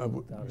 well,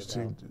 Without a see,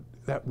 doubt.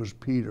 that was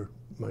Peter,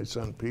 my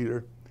son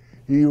Peter.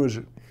 He was,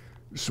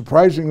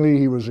 surprisingly,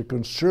 he was a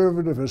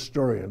conservative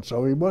historian,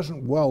 so he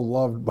wasn't well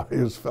loved by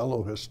his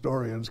fellow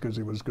historians because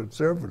he was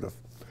conservative.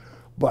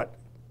 But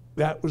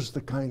that was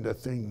the kind of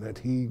thing that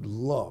he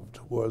loved,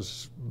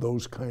 was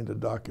those kind of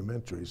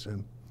documentaries.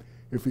 And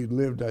if he'd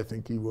lived, I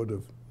think he would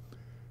have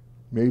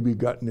maybe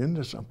gotten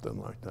into something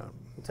like that.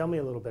 Tell me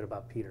a little bit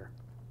about Peter.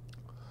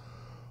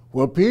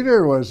 Well,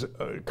 Peter was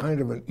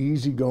kind of an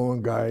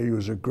easygoing guy. He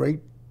was a great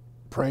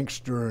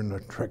prankster and a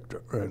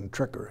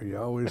tricker. He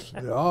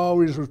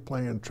always was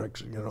playing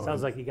tricks. You know.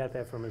 Sounds like he got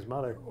that from his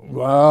mother.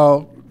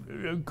 Well,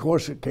 of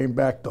course, it came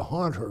back to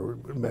haunt her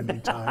many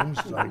times.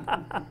 Like,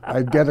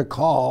 I'd get a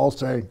call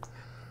saying,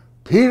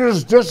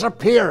 "Peter's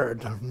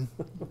disappeared.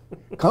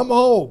 Come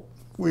home.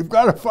 We've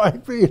got to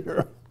find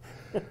Peter."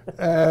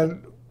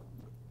 And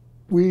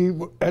we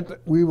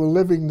were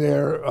living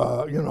there,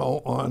 you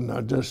know,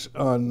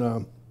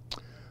 on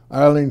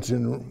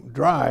Arlington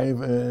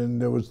Drive,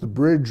 and there was the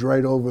bridge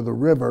right over the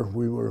river.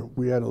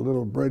 We had a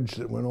little bridge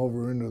that went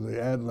over into the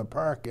Adler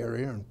Park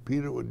area, and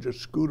Peter would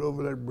just scoot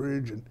over that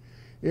bridge and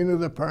into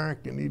the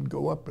park, and he'd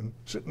go up and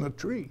sit in a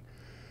tree.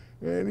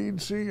 And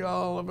he'd see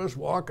all of us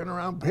walking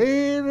around,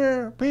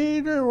 "Peter,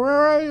 Peter, where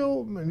are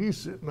you?" And he's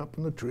sitting up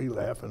in the tree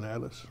laughing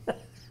at us.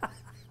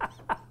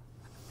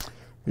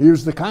 He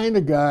was the kind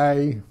of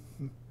guy,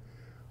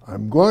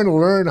 "I'm going to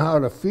learn how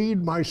to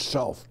feed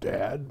myself,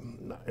 Dad."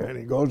 And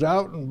he goes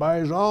out and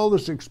buys all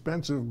this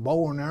expensive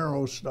bow and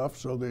arrow stuff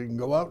so they can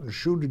go out and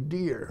shoot a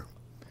deer.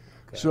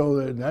 Okay.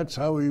 So that's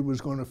how he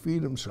was going to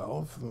feed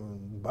himself.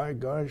 And by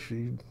gosh,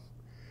 he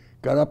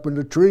got up in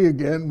the tree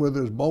again with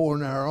his bow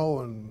and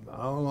arrow, and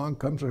along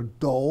comes a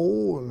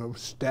doe and a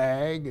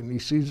stag, and he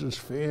sees his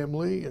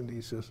family, and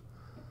he says,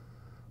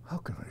 "How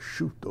can I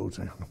shoot those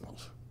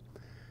animals?"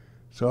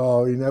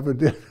 So he never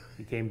did.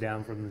 He came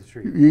down from the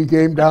tree. He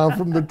came down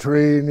from the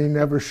tree, and he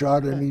never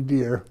shot any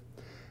deer.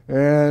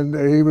 And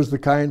he was the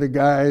kind of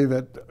guy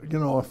that, you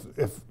know,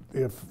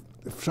 if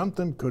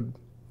something could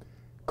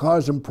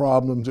cause him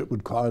problems, it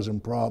would cause him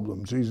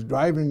problems. He's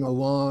driving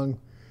along.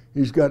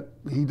 He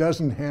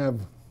doesn't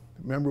have,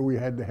 remember we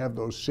had to have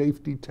those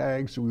safety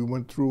tags that we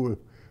went through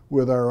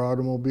with our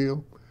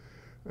automobile?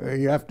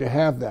 You have to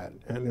have that.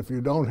 And if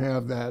you don't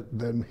have that,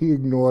 then he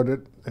ignored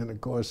it. And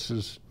of course,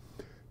 his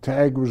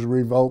tag was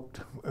revoked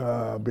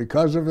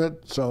because of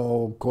it.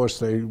 So, of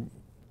course,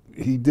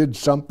 he did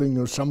something,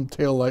 or some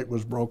taillight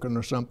was broken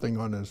or something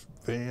on his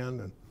van,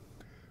 and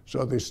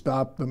so they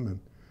stopped him.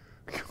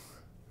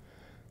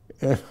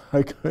 And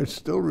I can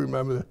still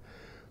remember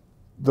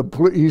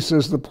he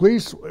says, the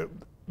police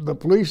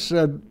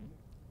said,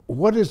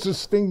 "What is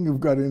this thing you've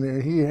got in there?"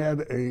 He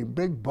had a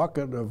big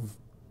bucket of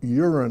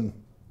urine,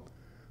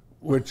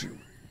 which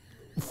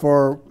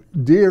for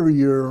deer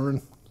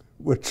urine,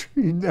 which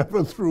he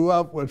never threw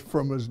out, was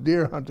from his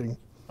deer hunting.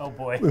 Oh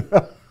boy.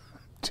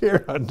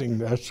 deer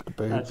hunting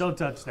escapades. Don't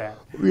touch that.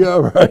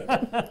 Yeah,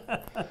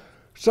 right.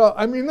 So,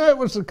 I mean, that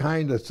was the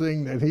kind of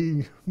thing that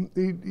he,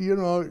 you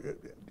know,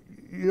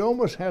 you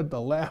almost had to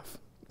laugh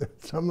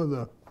at some of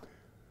the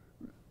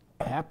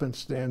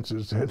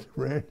happenstances that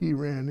he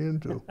ran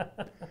into.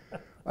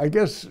 I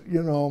guess,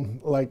 you know,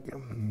 like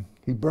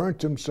he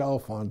burnt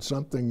himself on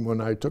something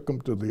when I took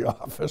him to the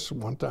office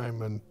one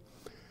time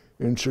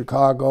in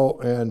Chicago,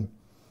 and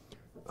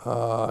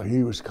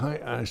he was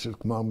I said,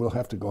 come on, we'll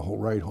have to go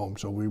right home.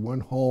 So we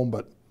went home,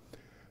 but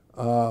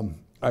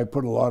I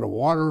put a lot of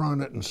water on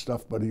it and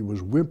stuff, but he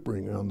was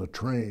whimpering on the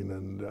train,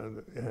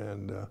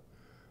 and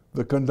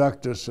the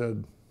conductor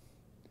said,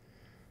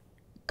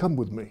 come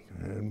with me,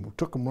 and we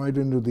took him right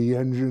into the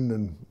engine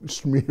and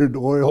smeared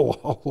oil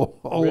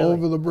all Really?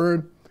 over the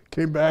bird.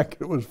 Came back,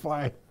 it was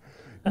fine.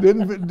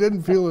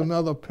 Didn't feel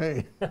another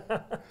pain.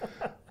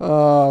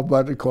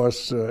 But of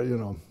course, you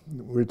know,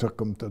 we took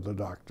him to the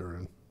doctor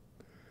and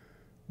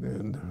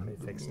They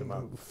fixed him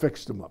up.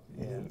 Fixed him up.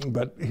 Yeah.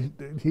 But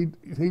he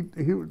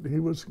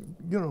was,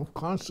 you know,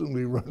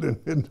 constantly running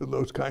into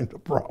those kind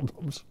of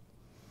problems.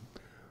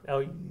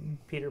 Oh,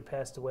 Peter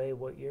passed away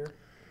what year?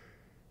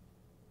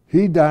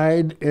 He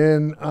died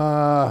in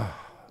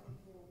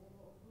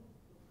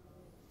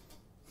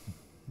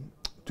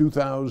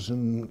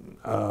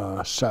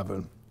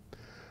 2007.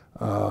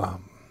 I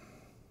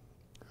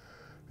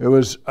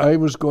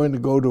was going to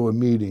go to a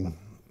meeting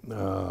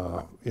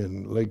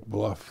in Lake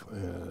Bluff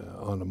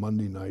on a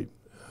Monday night,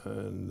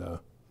 and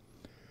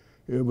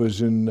it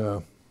was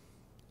in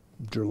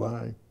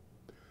July,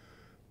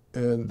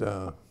 and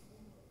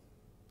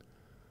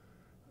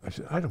I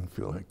said, I don't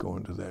feel like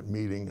going to that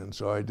meeting, and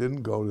so I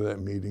didn't go to that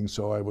meeting.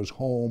 So I was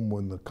home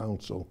when the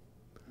council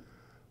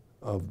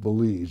of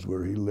Belize,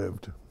 where he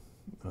lived,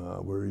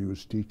 where he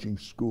was teaching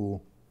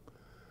school,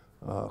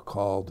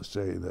 called to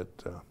say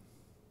that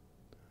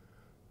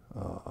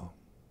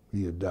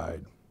he had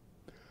died,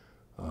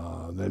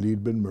 that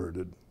he'd been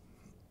murdered.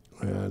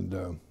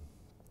 And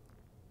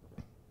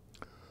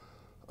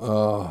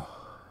I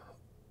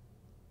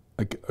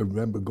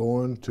remember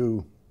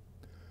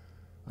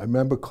I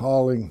remember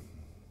calling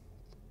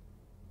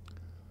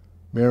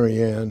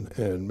Mary Ann,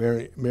 and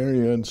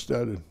Mary Ann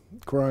started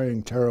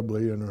crying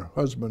terribly, and her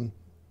husband,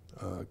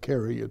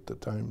 Kerry at the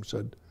time,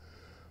 said,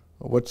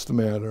 what's the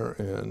matter?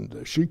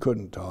 And she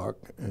couldn't talk,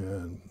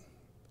 and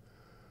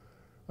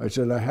I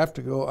said, I have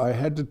to go. I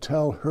had to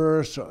tell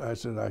her, so I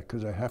said,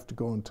 because I have to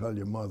go and tell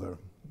your mother.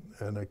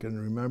 And I can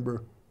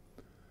remember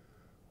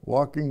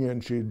walking in.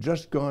 She had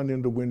just gone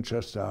into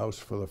Winchester House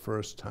for the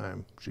first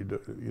time. She,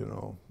 you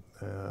know,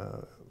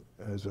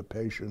 as a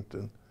patient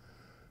and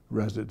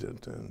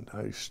resident. And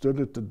I stood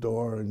at the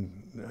door,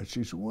 and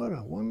she said, what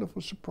a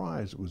wonderful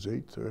surprise. It was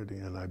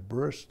 8:30, and I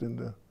burst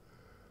into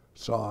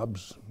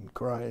sobs and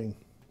crying.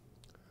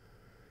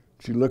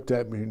 She looked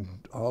at me, and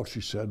all she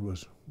said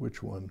was,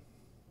 which one?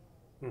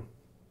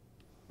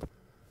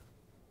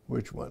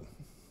 Which one?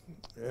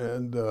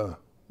 And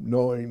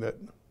knowing that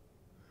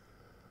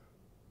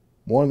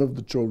one of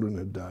the children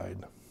had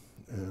died,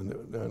 and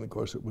of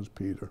course it was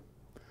Peter.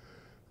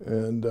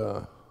 And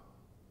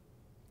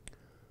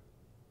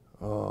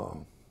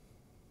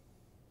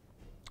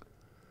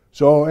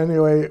so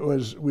anyway, it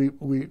was the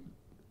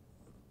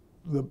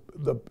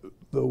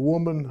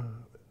woman,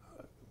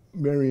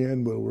 Mary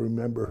Ann will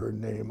remember her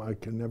name. I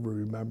can never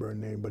remember her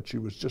name, but she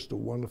was just a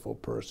wonderful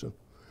person.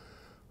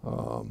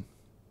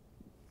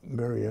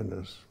 Mary Ann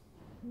has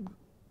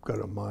got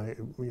a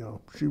mind, you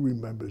know, she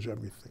remembers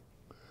everything.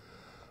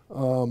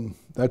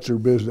 That's her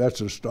business, that's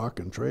her stock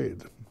and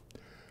trade.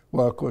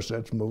 Well, of course,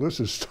 that's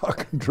Melissa's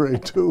stock and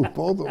trade too,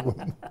 both of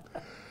them.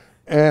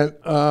 And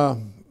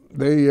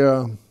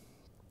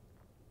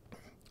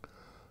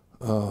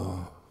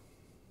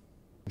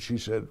she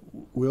said,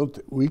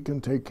 we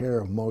can take care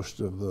of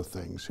most of the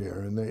things here.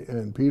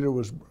 And Peter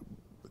was,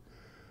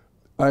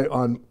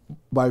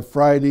 by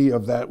Friday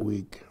of that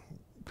week,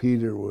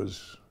 Peter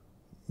was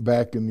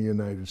back in the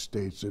United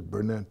States at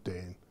Burnett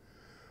Dane.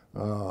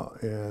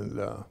 And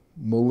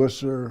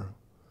Melissa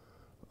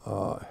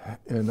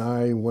and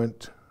I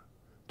went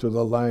to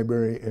the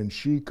library, and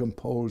she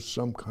composed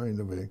some kind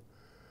of a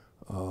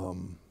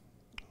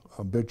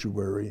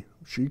obituary.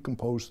 She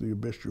composed the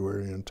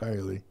obituary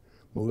entirely,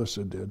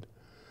 Melissa did.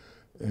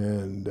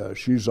 And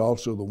she's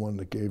also the one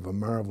that gave a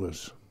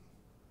marvelous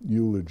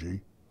eulogy.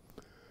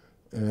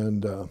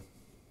 And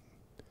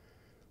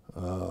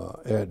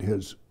at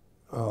his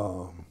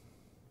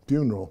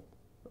funeral,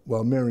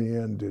 well, Mary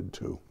Ann did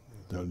too,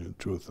 to tell you the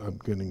truth. I'm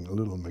getting a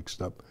little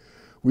mixed up.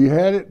 We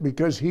had it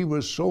because he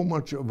was so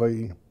much of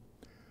a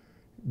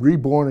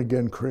reborn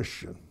again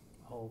Christian.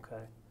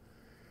 Okay.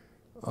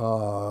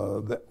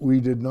 That we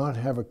did not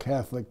have a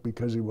Catholic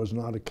because he was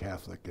not a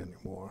Catholic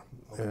anymore.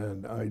 Okay.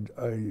 And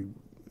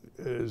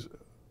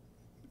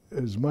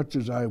as much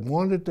as I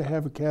wanted to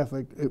have a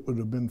Catholic, it would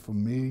have been for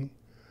me,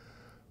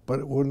 but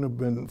it wouldn't have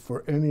been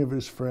for any of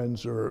his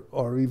friends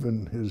or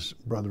even his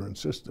brother and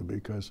sister,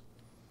 because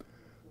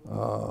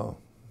of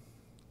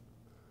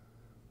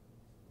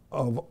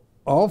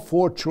all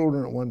 4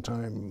 children at one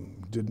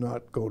time did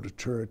not go to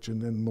church,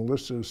 and then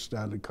Melissa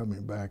started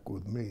coming back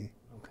with me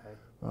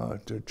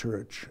to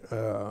church.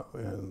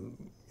 And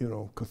you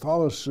know,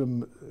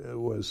 Catholicism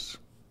was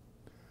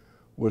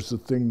the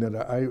thing that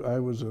I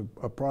was a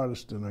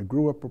Protestant. I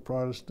grew up a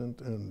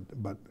Protestant,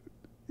 but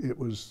it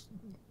was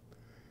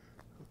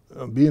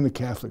being a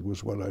Catholic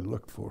was what I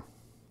looked for.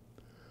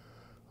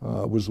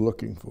 Was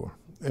looking for,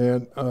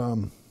 and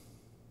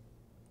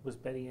was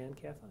Betty Ann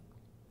Catholic?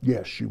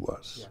 Yes, she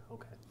was. Yeah.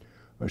 Okay.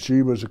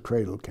 She was a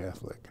cradle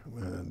Catholic,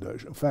 and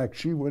in fact,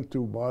 she went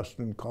to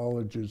Boston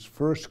College's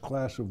first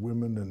class of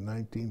women in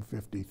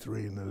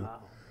 1953. And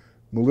wow.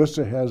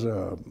 Melissa has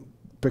a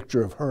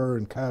picture of her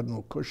and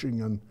Cardinal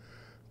Cushing and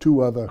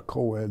 2 other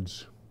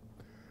co-eds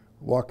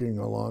walking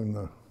along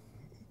the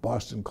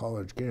Boston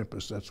College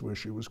campus. That's where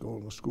she was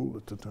going to school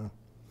at the time.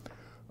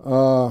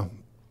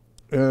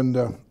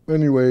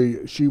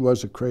 Anyway, she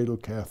was a cradle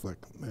Catholic,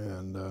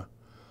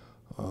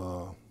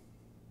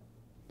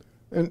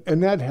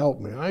 and that helped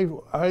me.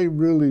 I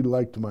really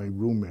liked my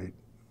roommate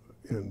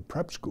in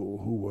prep school,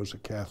 who was a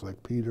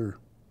Catholic, Peter.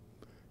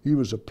 He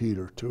was a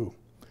Peter too.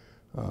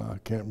 I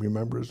can't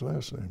remember his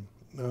last name.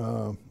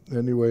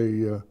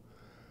 Anyway,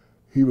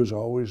 he was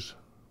always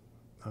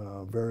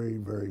very,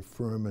 very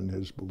firm in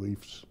his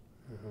beliefs,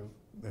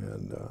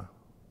 and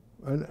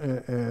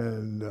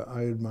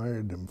I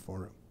admired him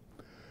for it.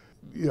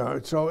 Yeah.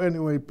 So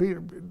anyway,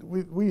 Peter,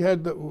 we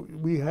had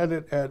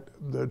it at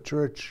the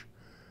church.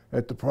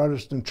 At the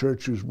Protestant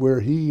churches where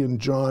he and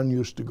John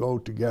used to go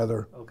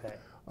together. Okay.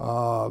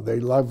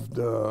 They loved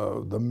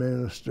the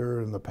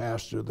minister and the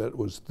pastor that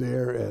was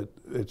there.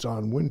 It's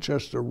on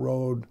Winchester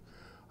Road.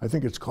 I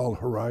think it's called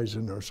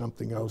Horizon or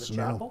something else the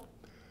now. Chapel?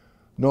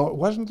 No, it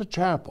wasn't the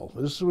chapel.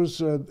 This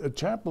was a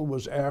chapel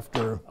was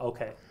after.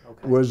 Okay.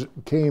 Okay.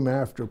 Came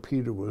after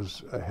Peter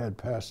had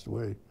passed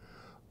away.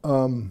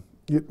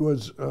 It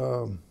was,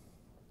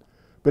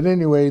 but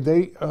anyway,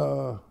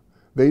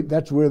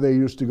 that's where they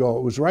used to go.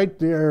 It was right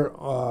there.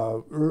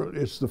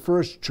 It's the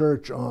first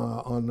church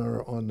on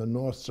the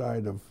north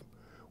side of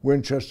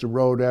Winchester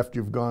Road after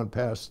you've gone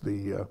past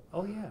the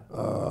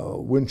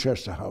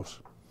Winchester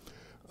House.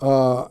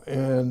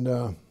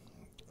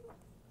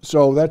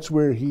 So that's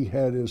where he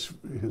had his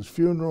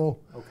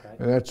funeral,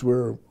 and that's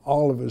where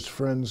all of his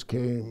friends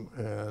came,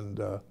 and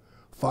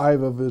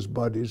 5 of his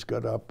buddies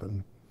got up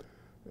and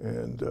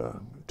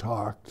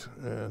talked,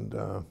 and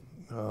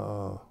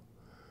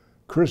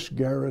Chris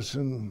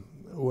Garrison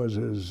was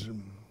his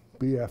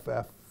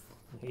BFF.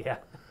 Yeah.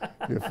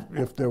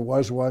 if there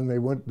was one,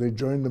 they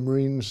joined the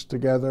Marines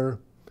together,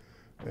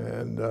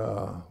 and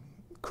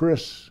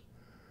Chris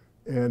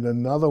and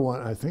another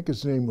one, I think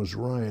his name was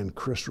Ryan,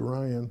 Chris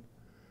Ryan.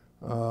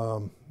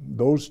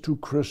 Those 2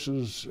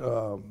 Chris's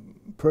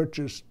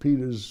purchased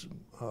Peter's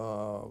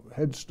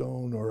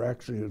headstone, or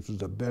actually it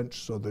was a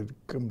bench, so they'd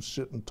come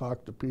sit and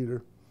talk to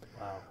Peter.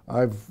 Wow.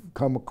 I've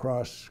come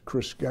across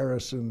Chris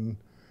Garrison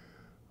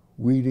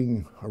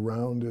weeding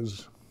around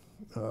his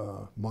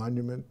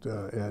monument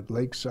at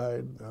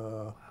Lakeside.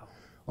 Wow.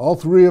 All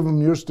 3 of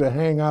them used to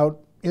hang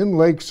out in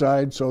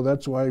Lakeside, so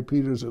that's why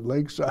Peter's at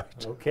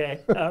Lakeside. Okay,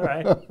 all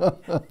right.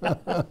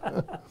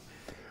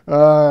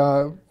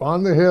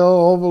 On the hill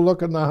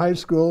overlooking the high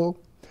school.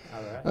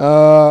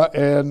 All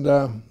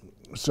right.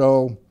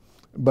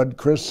 But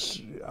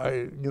Chris,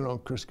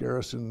 Chris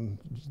Garrison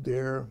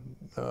there,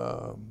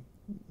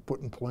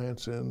 putting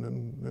plants in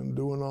and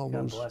doing all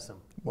God those bless him.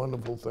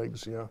 wonderful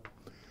things, yeah.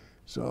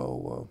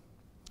 So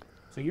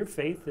your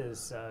faith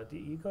is, do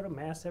you go to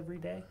Mass every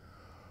day?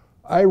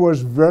 I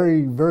was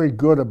very, very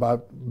good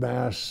about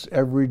Mass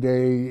every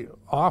day,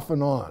 off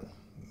and on.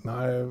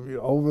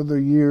 Over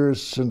the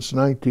years, since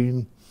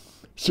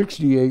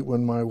 1968,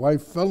 when my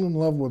wife fell in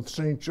love with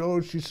St.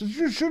 Joe's, she says,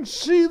 "You should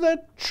see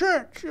that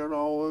church,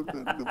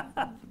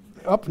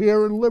 up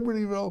here in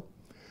Libertyville."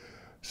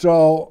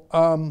 So,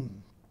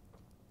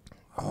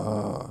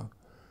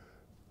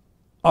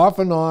 off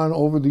and on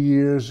over the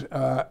years,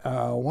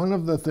 one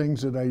of the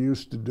things that I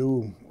used to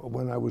do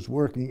when I was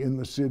working in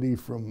the city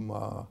from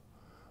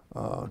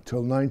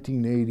till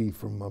 1980,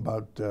 from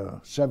about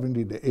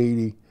 70 to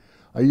 80,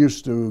 I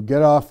used to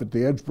get off at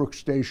the Edgebrook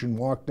station,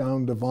 walk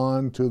down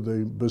Devon to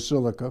the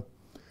Basilica,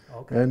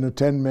 and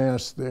attend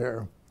Mass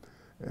there.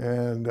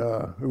 And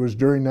it was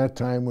during that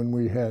time when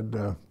we had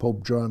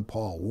Pope John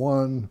Paul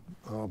I,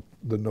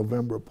 the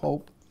November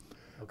Pope,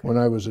 when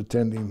I was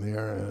attending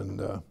there.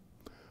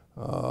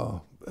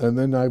 And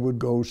then I would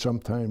go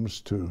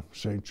sometimes to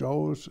St.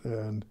 Joe's,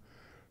 and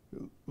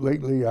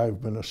lately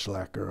I've been a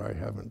slacker. I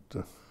haven't.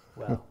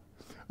 Wow.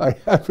 I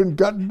haven't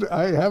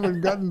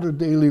gotten to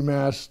daily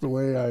Mass the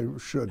way I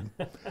should.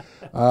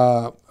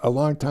 A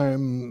long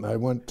time I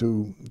went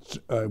to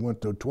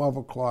 12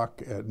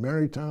 o'clock at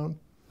Marytown.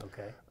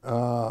 Okay.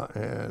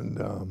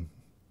 And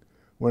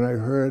when I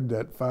heard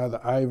that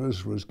Father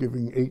Ivers was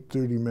giving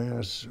 8:30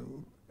 Mass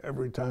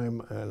every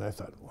time, and I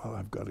thought, well,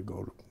 I've got to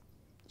go to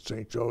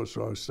St. Joe's.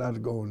 So I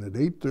started going at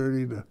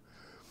 8:30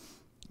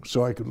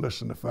 so I could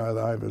listen to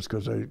Father Ivers,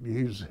 because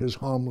his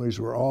homilies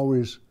were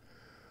always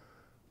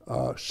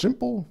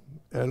simple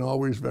and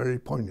always very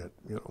poignant.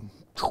 Yeah.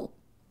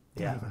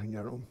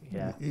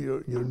 Yeah.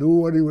 You knew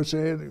what he was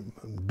saying.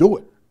 Do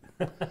it.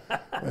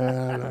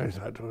 And I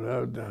thought,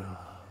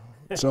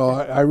 so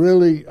I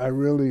really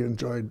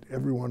enjoyed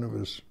every one of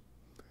his.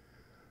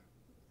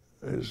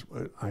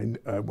 And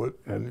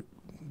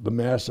the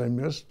mass I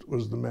missed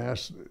was the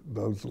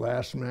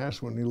last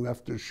mass when he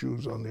left his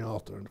shoes on the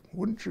altar.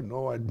 Wouldn't you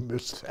know I'd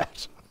missed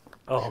that?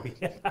 Oh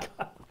yeah,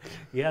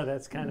 yeah.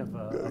 That's kind of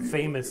a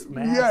famous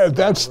mass. Yeah,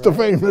 that's right? the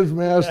famous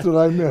mass that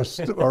I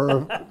missed,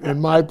 or in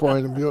my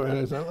point of view. And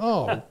I thought,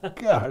 oh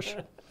gosh.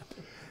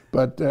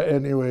 But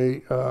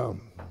anyway,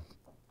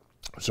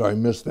 so I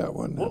missed that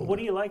one. What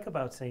do you like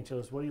about St.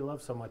 Joe's? What do you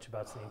love so much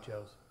about St.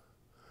 Joe's?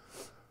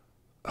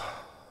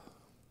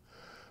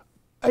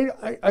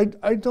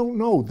 I don't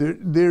know.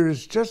 There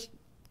is just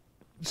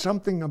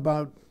something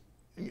about,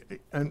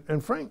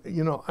 and Frank,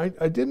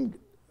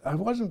 I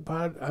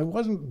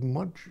wasn't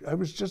much. I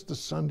was just a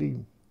Sunday,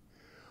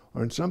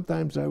 or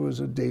sometimes I was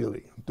a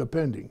daily,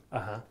 depending.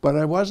 But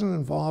I wasn't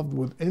involved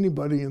with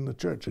anybody in the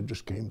church. I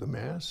just came to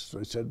Mass.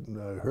 I said,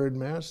 heard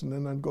Mass, and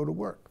then I'd go to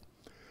work.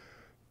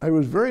 I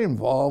was very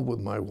involved with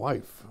my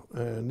wife,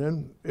 and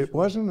then it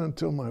wasn't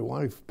until my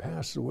wife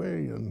passed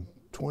away in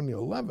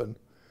 2011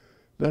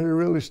 that I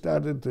really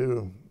started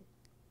to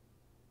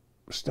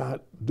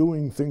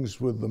doing things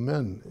with the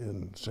men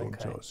in St.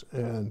 Joe's.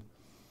 And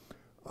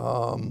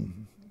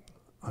I'm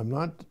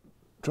not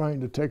trying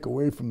to take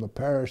away from the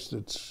parish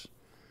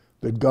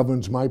that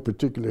governs my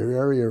particular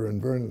area in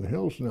Vernon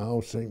Hills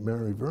now, St.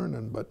 Mary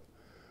Vernon, but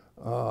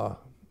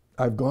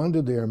I've gone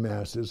to their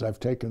masses. I've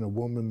taken a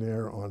woman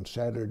there on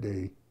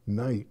Saturday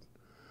night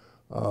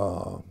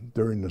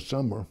during the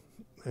summer,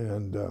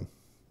 and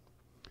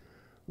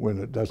when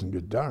it doesn't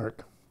get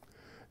dark.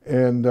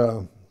 And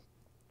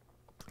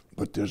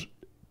but there's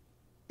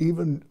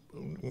even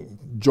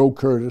Joe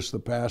Curtis, the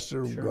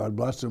pastor, sure. God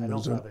bless him,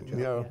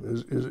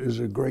 is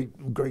a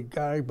great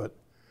guy, but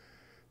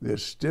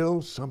there's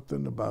still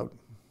something about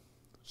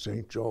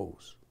St.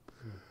 Joe's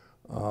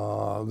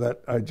that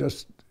I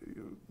just,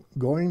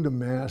 going to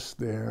Mass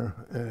there,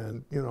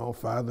 and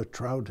Father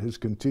Trout has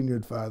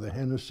continued Father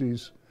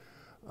Hennessy's.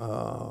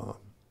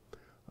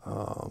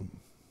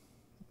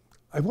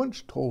 I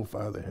once told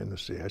Father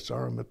Hennessy, I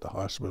saw him at the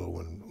hospital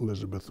when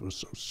Elizabeth was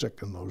so sick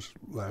in those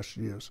last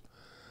years.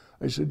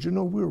 I said,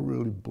 we're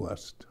really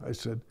blessed. I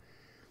said,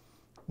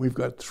 we've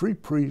got 3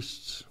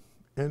 priests,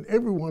 and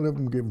every one of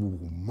them give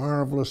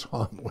marvelous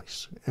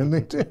homilies. And they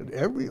did,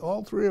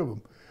 all 3 of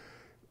them.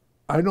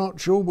 I'm not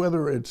sure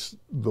whether it's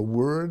the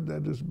word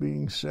that is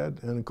being said,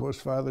 and of course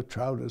Father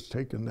Trout has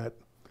taken that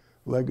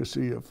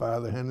legacy of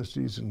Father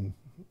Hennessy's and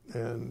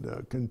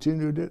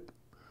continued it.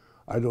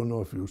 I don't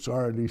know if you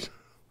saw it.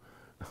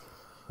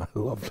 I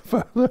love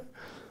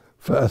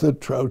Father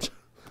Trout.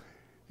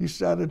 He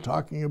started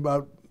talking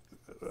about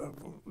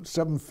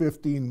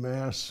 7:15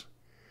 Mass,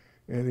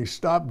 and he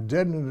stopped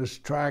dead in his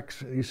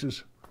tracks, and he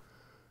says,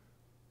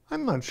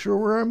 I'm not sure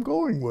where I'm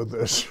going with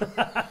this.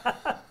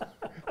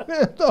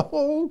 And the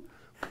whole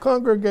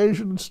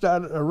congregation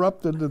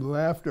erupted in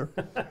laughter.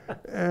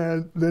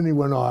 And then he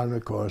went on,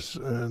 of course,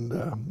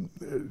 and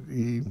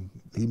he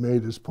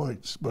made his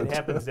points. But it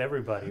happens to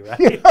everybody, right?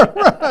 Yeah,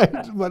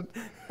 right. But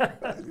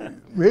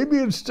maybe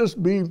it's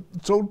just being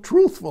so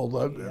truthful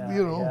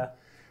that,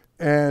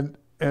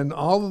 and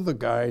all of the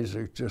guys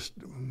are just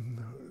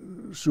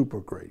super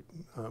great.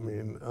 I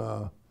mean,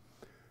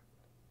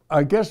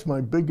 I guess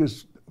my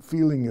biggest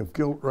feeling of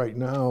guilt right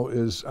now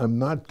is I'm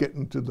not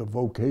getting to the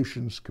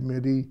vocations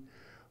committee.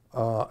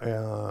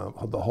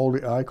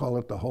 I call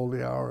it the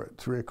holy hour at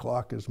 3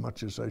 o'clock as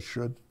much as I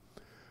should,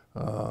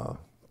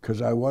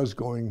 because I was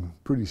going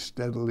pretty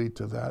steadily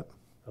to that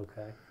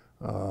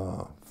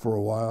for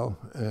a while,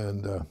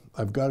 and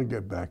I've got to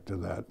get back to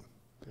that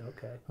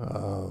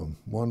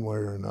one way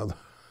or another.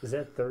 Is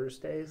that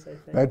Thursdays, I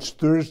think? That's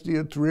Thursday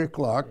at 3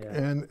 o'clock,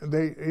 and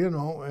they,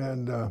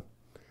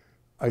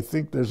 I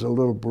think there's a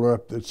little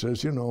blurb that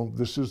says,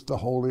 this is the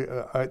holy,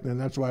 and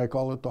that's why I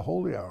call it the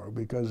holy hour,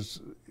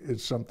 because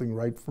it's something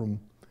right from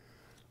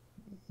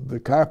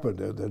the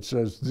carpenter that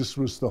says this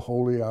was the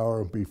holy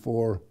hour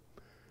before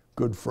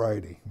Good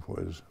Friday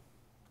was.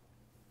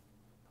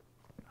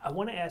 I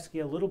want to ask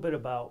you a little bit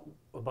about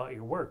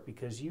your work,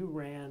 because you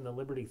ran the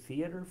Liberty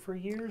Theater for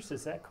years.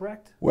 Is that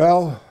correct?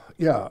 Well,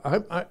 yeah.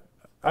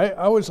 I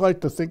always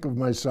like to think of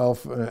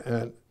myself,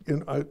 and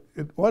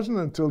it wasn't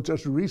until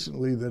just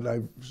recently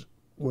that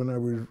when I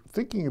was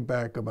thinking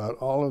back about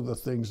all of the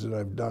things that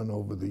I've done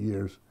over the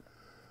years,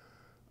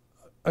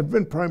 I've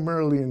been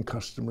primarily in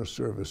customer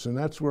service, and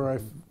that's where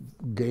I've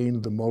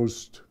gained the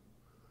most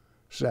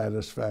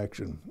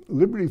satisfaction.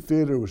 Liberty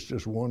Theater was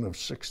just one of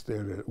 6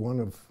 theaters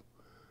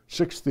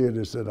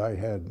that I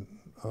had,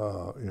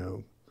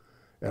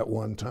 at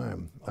one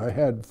time. I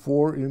had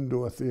 4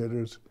 indoor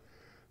theaters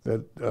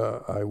that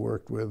I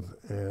worked with,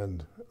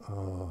 and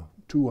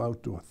 2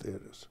 outdoor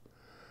theaters.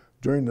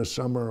 During the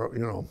summer,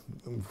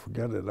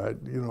 forget it.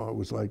 It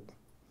was like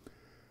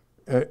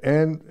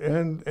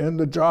And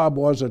the job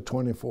was a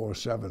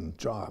 24/7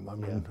 job. I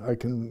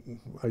mean,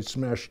 I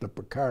smashed up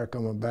a car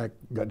coming back,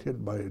 got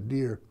hit by a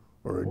deer,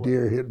 or a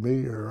deer hit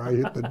me, or I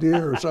hit the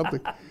deer or something.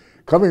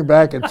 Coming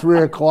back at 3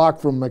 o'clock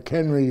from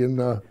McHenry in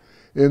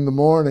the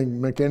morning,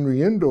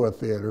 McHenry Indoor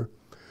Theater,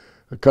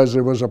 because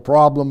there was a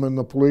problem and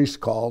the police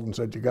called and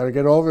said, "You got to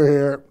get over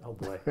here." Oh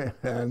boy.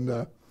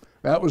 And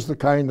that was the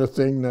kind of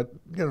thing that,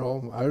 you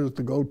know, I was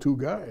the go-to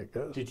guy, I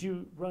guess. Did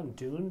you run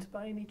dunes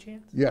by any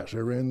chance? Yes, I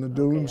ran the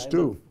dunes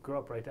too. I grew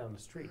up right down the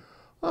street.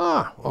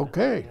 Ah,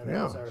 okay, Yeah,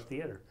 that was our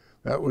theater.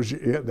 That was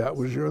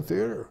your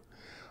theater.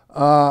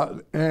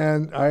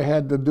 And I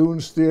had the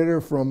Dunes Theater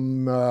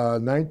from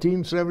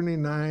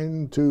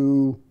 1979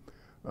 to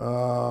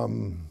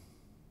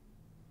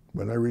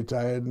when I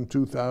retired in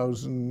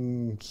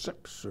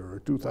 2006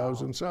 or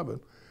 2007.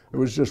 It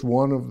was just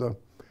one of the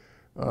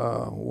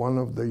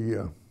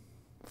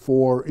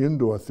 4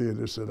 indoor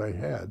theaters that I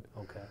had.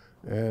 Okay.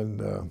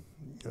 And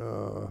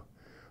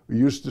we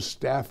used to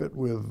staff it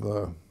with,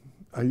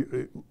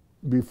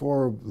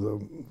 before the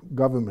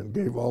government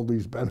gave all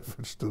these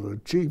benefits to the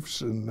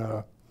chiefs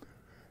on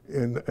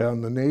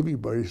the Navy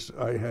base,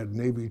 I had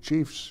Navy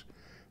chiefs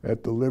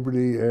at the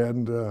Liberty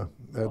and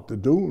at the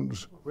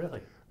Dunes.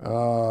 Really?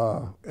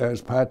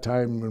 As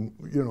part-time,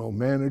 you know,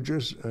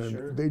 managers, and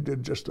Sure. they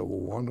did just a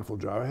wonderful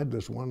job. I had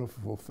this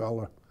wonderful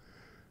fella,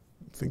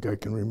 I think I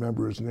can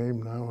remember his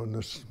name now and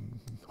this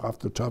off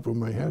the top of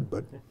my head,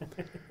 but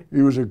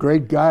he was a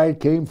great guy,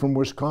 came from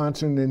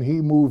Wisconsin, and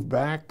he moved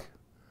back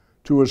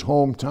to his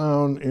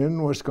hometown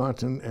in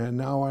Wisconsin, and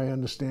now I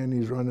understand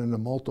he's running a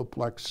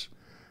multiplex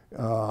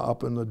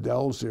up in the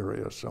Dells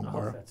area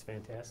somewhere. Oh, that's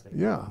fantastic.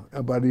 Yeah,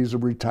 but he's a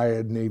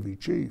retired Navy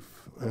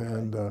chief. Okay.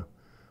 And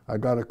I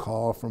got a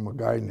call from a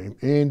guy named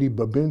Andy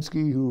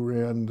Babinski who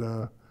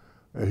ran,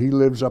 he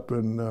lives up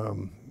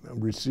in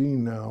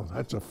Racine now.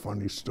 That's a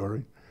funny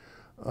story.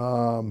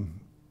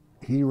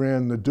 He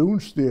ran the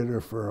Dunes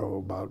Theater for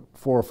about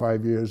 4 or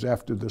 5 years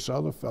after this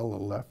other fellow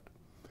left.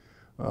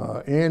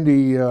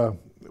 Andy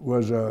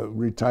was a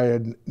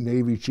retired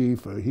Navy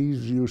chief.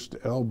 He's used to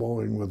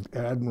elbowing with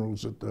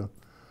admirals at the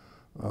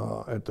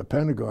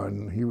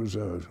Pentagon. He was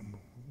a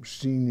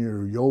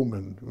senior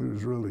yeoman. He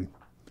was really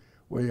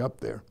way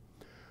up there.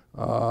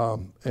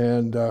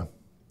 And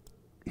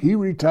he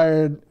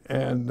retired,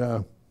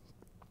 and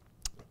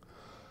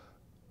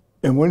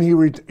when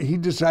he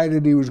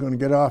decided he was going to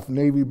get off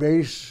Navy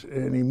base,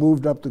 and he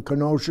moved up to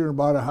Kenosha and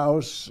bought a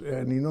house,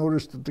 and he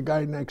noticed that the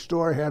guy next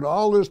door had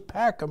all this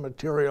pack of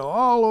material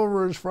all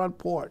over his front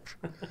porch.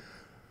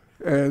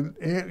 and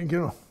you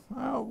know,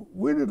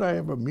 where did I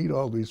ever meet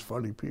all these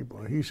funny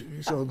people?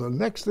 So the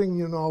next thing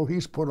you know,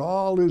 he's put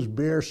all his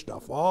bear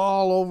stuff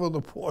all over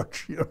the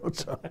porch. You know,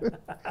 so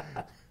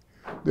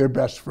they're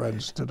best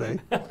friends today.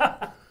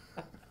 There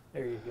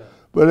you go.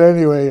 But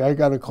anyway, I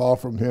got a call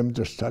from him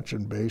just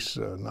touching base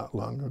not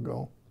long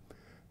ago,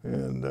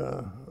 and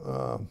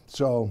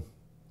so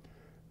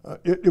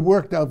it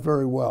worked out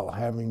very well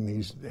having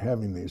these.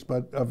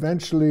 But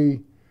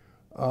eventually,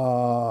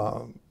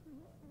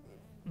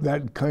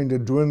 that kind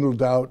of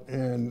dwindled out,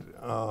 and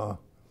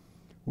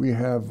we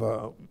have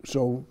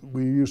so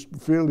we used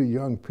fairly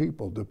young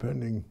people,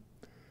 depending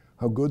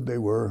how good they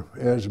were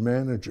as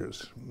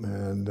managers,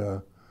 and.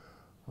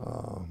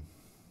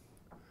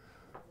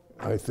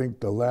 I think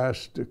the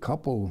last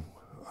couple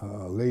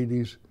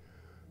ladies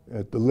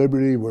at the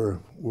Liberty were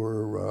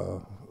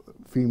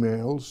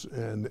females,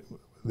 and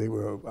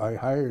I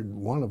hired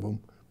one of them,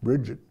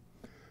 Bridget,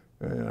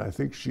 and I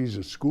think she's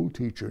a school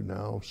teacher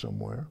now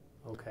somewhere.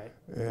 Okay.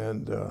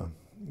 And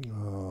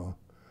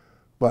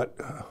but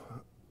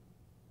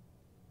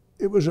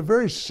it was a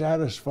very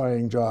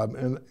satisfying job,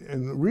 and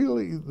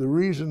really the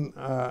reason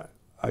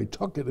I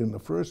took it in the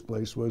first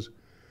place was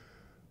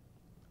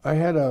I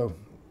had a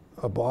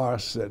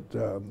boss that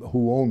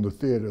who owned the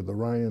theater, the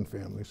Ryan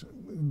family,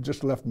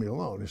 just left me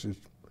alone. He says,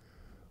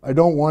 "I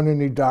don't want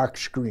any dark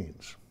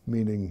screens,"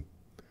 meaning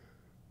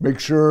make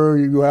sure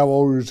you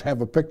always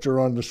have a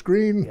picture on the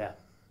screen, Yeah.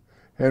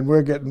 and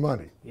we're getting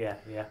money. Yeah.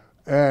 Yeah.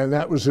 And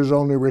that was his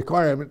only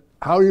requirement.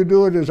 How you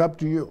do it is up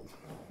to you.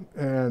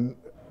 And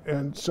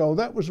so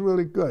that was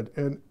really good.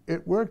 And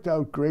it worked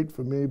out great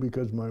for me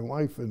because my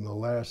wife in the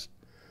last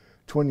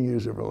 20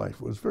 years of her life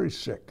was very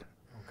sick.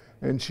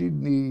 And she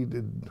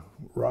needed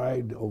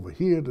ride over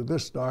here to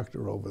this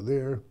doctor, over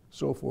there,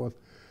 so forth.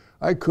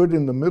 I could,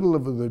 in the middle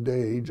of the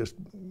day, just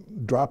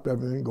drop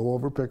everything, go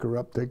over, pick her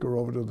up, take her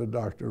over to the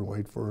doctor, and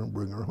wait for her and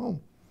bring her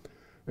home.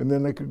 And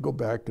then I could go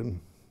back and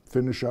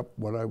finish up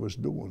what I was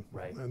doing,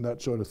 Right. and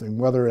that sort of thing,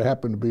 whether it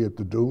happened to be at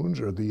the Dunes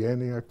or the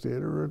Antioch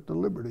Theater or at the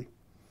Liberty.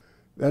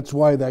 That's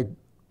why that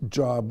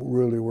job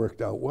really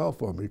worked out well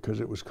for me, because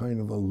it was kind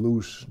of a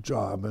loose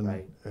job. And,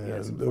 Right.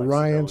 and some the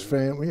Ryan's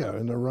flexibility. family,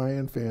 and the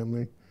Ryan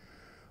family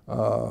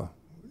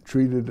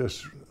treated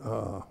us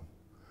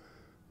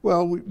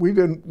well. We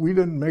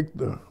didn't make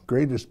the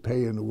greatest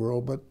pay in the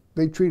world, but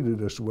they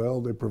treated us well.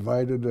 They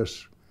provided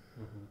us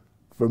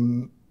for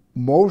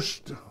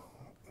most,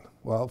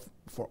 well,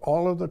 for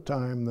all of the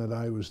time that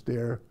I was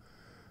there.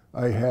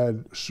 I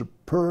had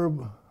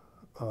superb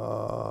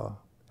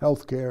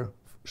health care,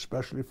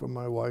 especially for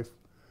my wife,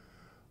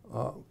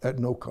 at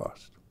no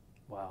cost.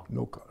 Wow.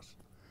 No cost.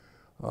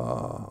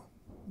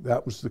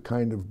 That was the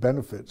kind of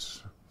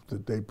benefits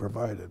that they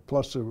provided,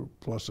 plus a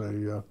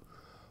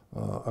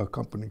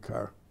company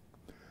car.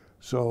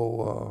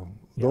 So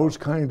those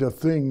kind of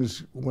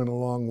things went a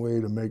long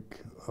way to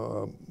make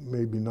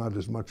maybe not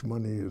as much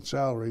money in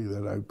salary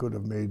that I could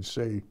have made,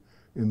 say,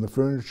 in the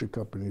furniture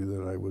company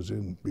that I was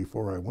in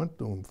before I went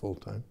to them full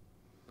time.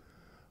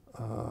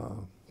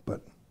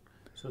 But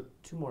so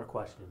 2 more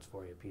questions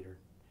for you, Peter.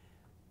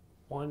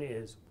 One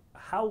is,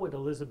 how would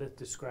Elizabeth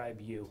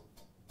describe you?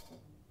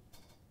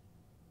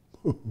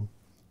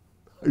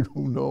 I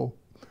don't know.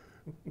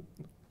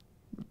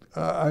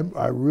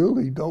 I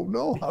really don't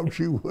know how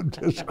she would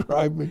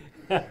describe me.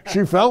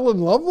 She fell in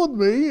love with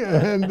me,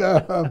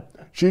 and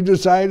she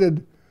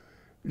decided.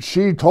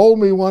 She told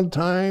me one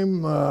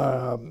time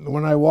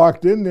when I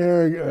walked in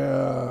there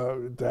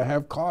to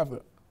have coffee.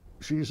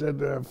 She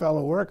said,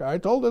 "Fellow worker," I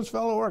told this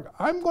fellow worker,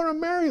 "I'm going to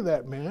marry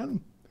that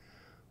man."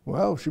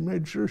 Well, she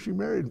made sure she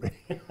married me.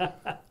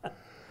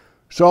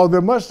 So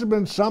there must have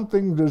been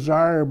something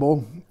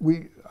desirable.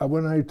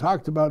 When I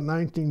talked about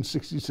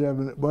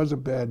 1967, it was a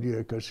bad year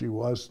because she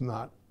was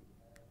not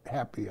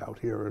happy out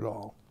here at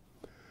all.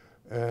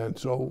 And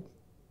so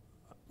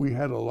we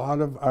had a lot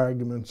of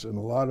arguments and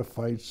a lot of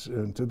fights,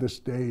 and to this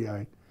day,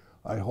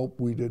 I hope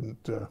we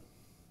didn't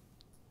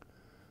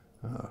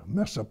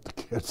mess up the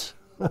kids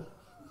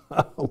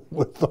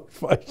with those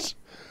fights.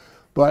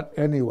 But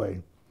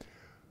anyway,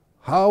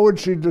 how would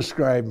she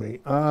describe me?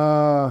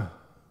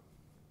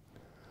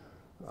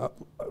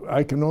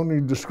 I can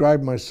only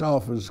describe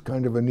myself as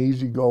kind of an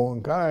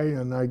easygoing guy,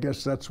 and I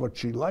guess that's what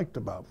she liked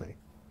about me.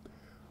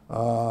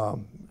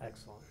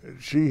 Excellent.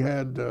 She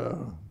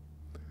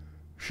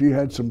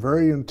had some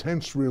very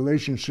intense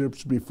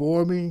relationships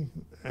before me,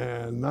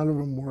 and none of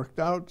them worked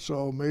out,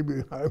 so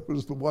maybe I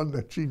was the one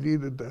that she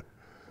needed to.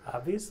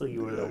 Obviously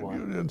you were the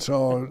one. And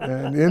so,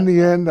 and in the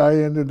end, I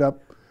ended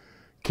up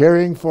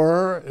caring for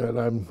her,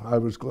 and I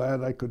was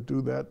glad I could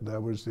do that.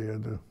 That was there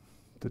to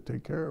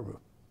take care of her.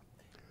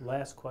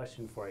 Last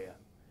question for you.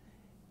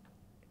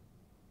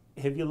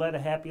 Have you led a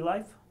happy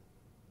life?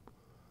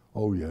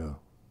 Oh, yeah.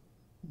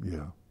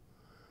 Yeah.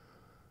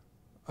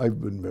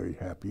 I've been very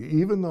happy,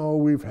 even though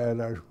we've had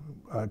our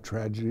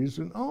tragedies,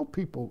 and all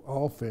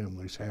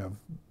families have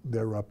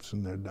their ups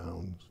and their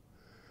downs.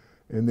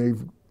 And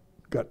they've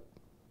got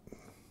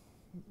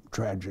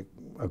tragic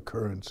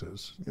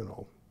occurrences, you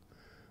know.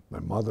 My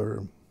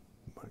mother,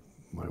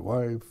 my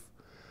wife,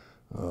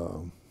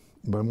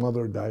 my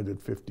mother died at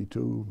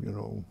 52, you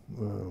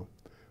know,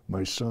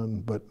 my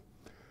son, but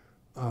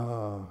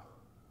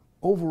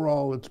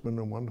overall it's been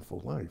a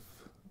wonderful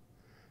life.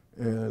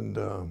 And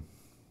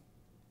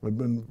I've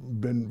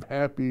been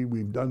happy.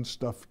 We've done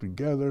stuff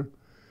together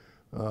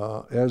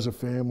as a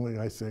family,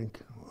 I think.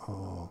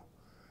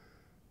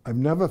 I've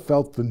never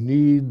felt the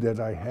need that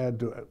I had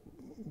to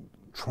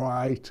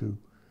try to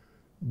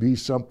be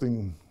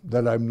something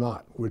that I'm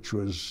not, which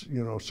was,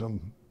 you know, some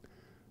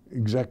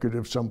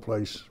executive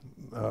someplace,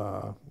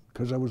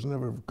 because I was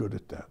never good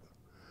at that.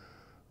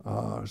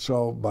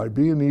 So by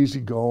being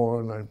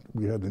easygoing,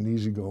 we had an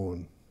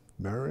easygoing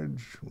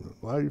marriage,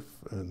 life,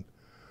 and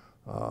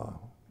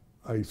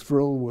I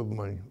thrill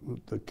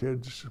with the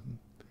kids.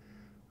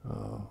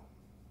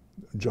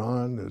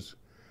 John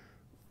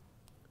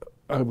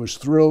I was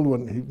thrilled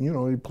when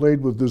he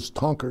played with his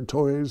Tonker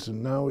toys,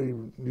 and now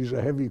he's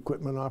a heavy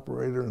equipment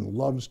operator and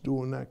loves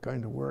doing that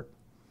kind of work.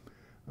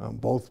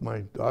 Both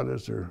my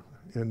daughters are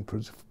in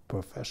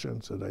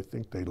professions that I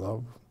think they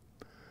love.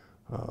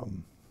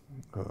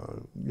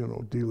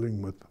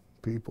 Dealing with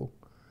people.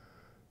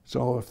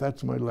 So if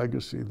that's my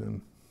legacy, then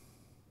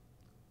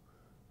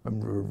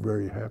I'm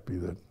very happy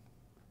that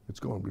it's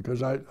going,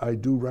 because I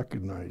do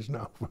recognize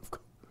now,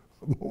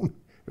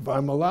 if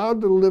I'm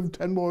allowed to live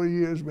 10 more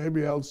years,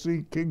 maybe I'll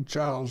see King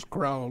Charles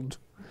crowned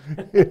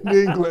in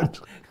England.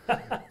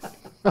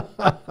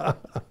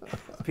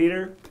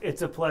 Peter,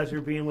 it's a pleasure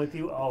being with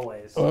you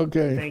always.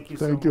 Okay. Thank you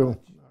so Thank you. much.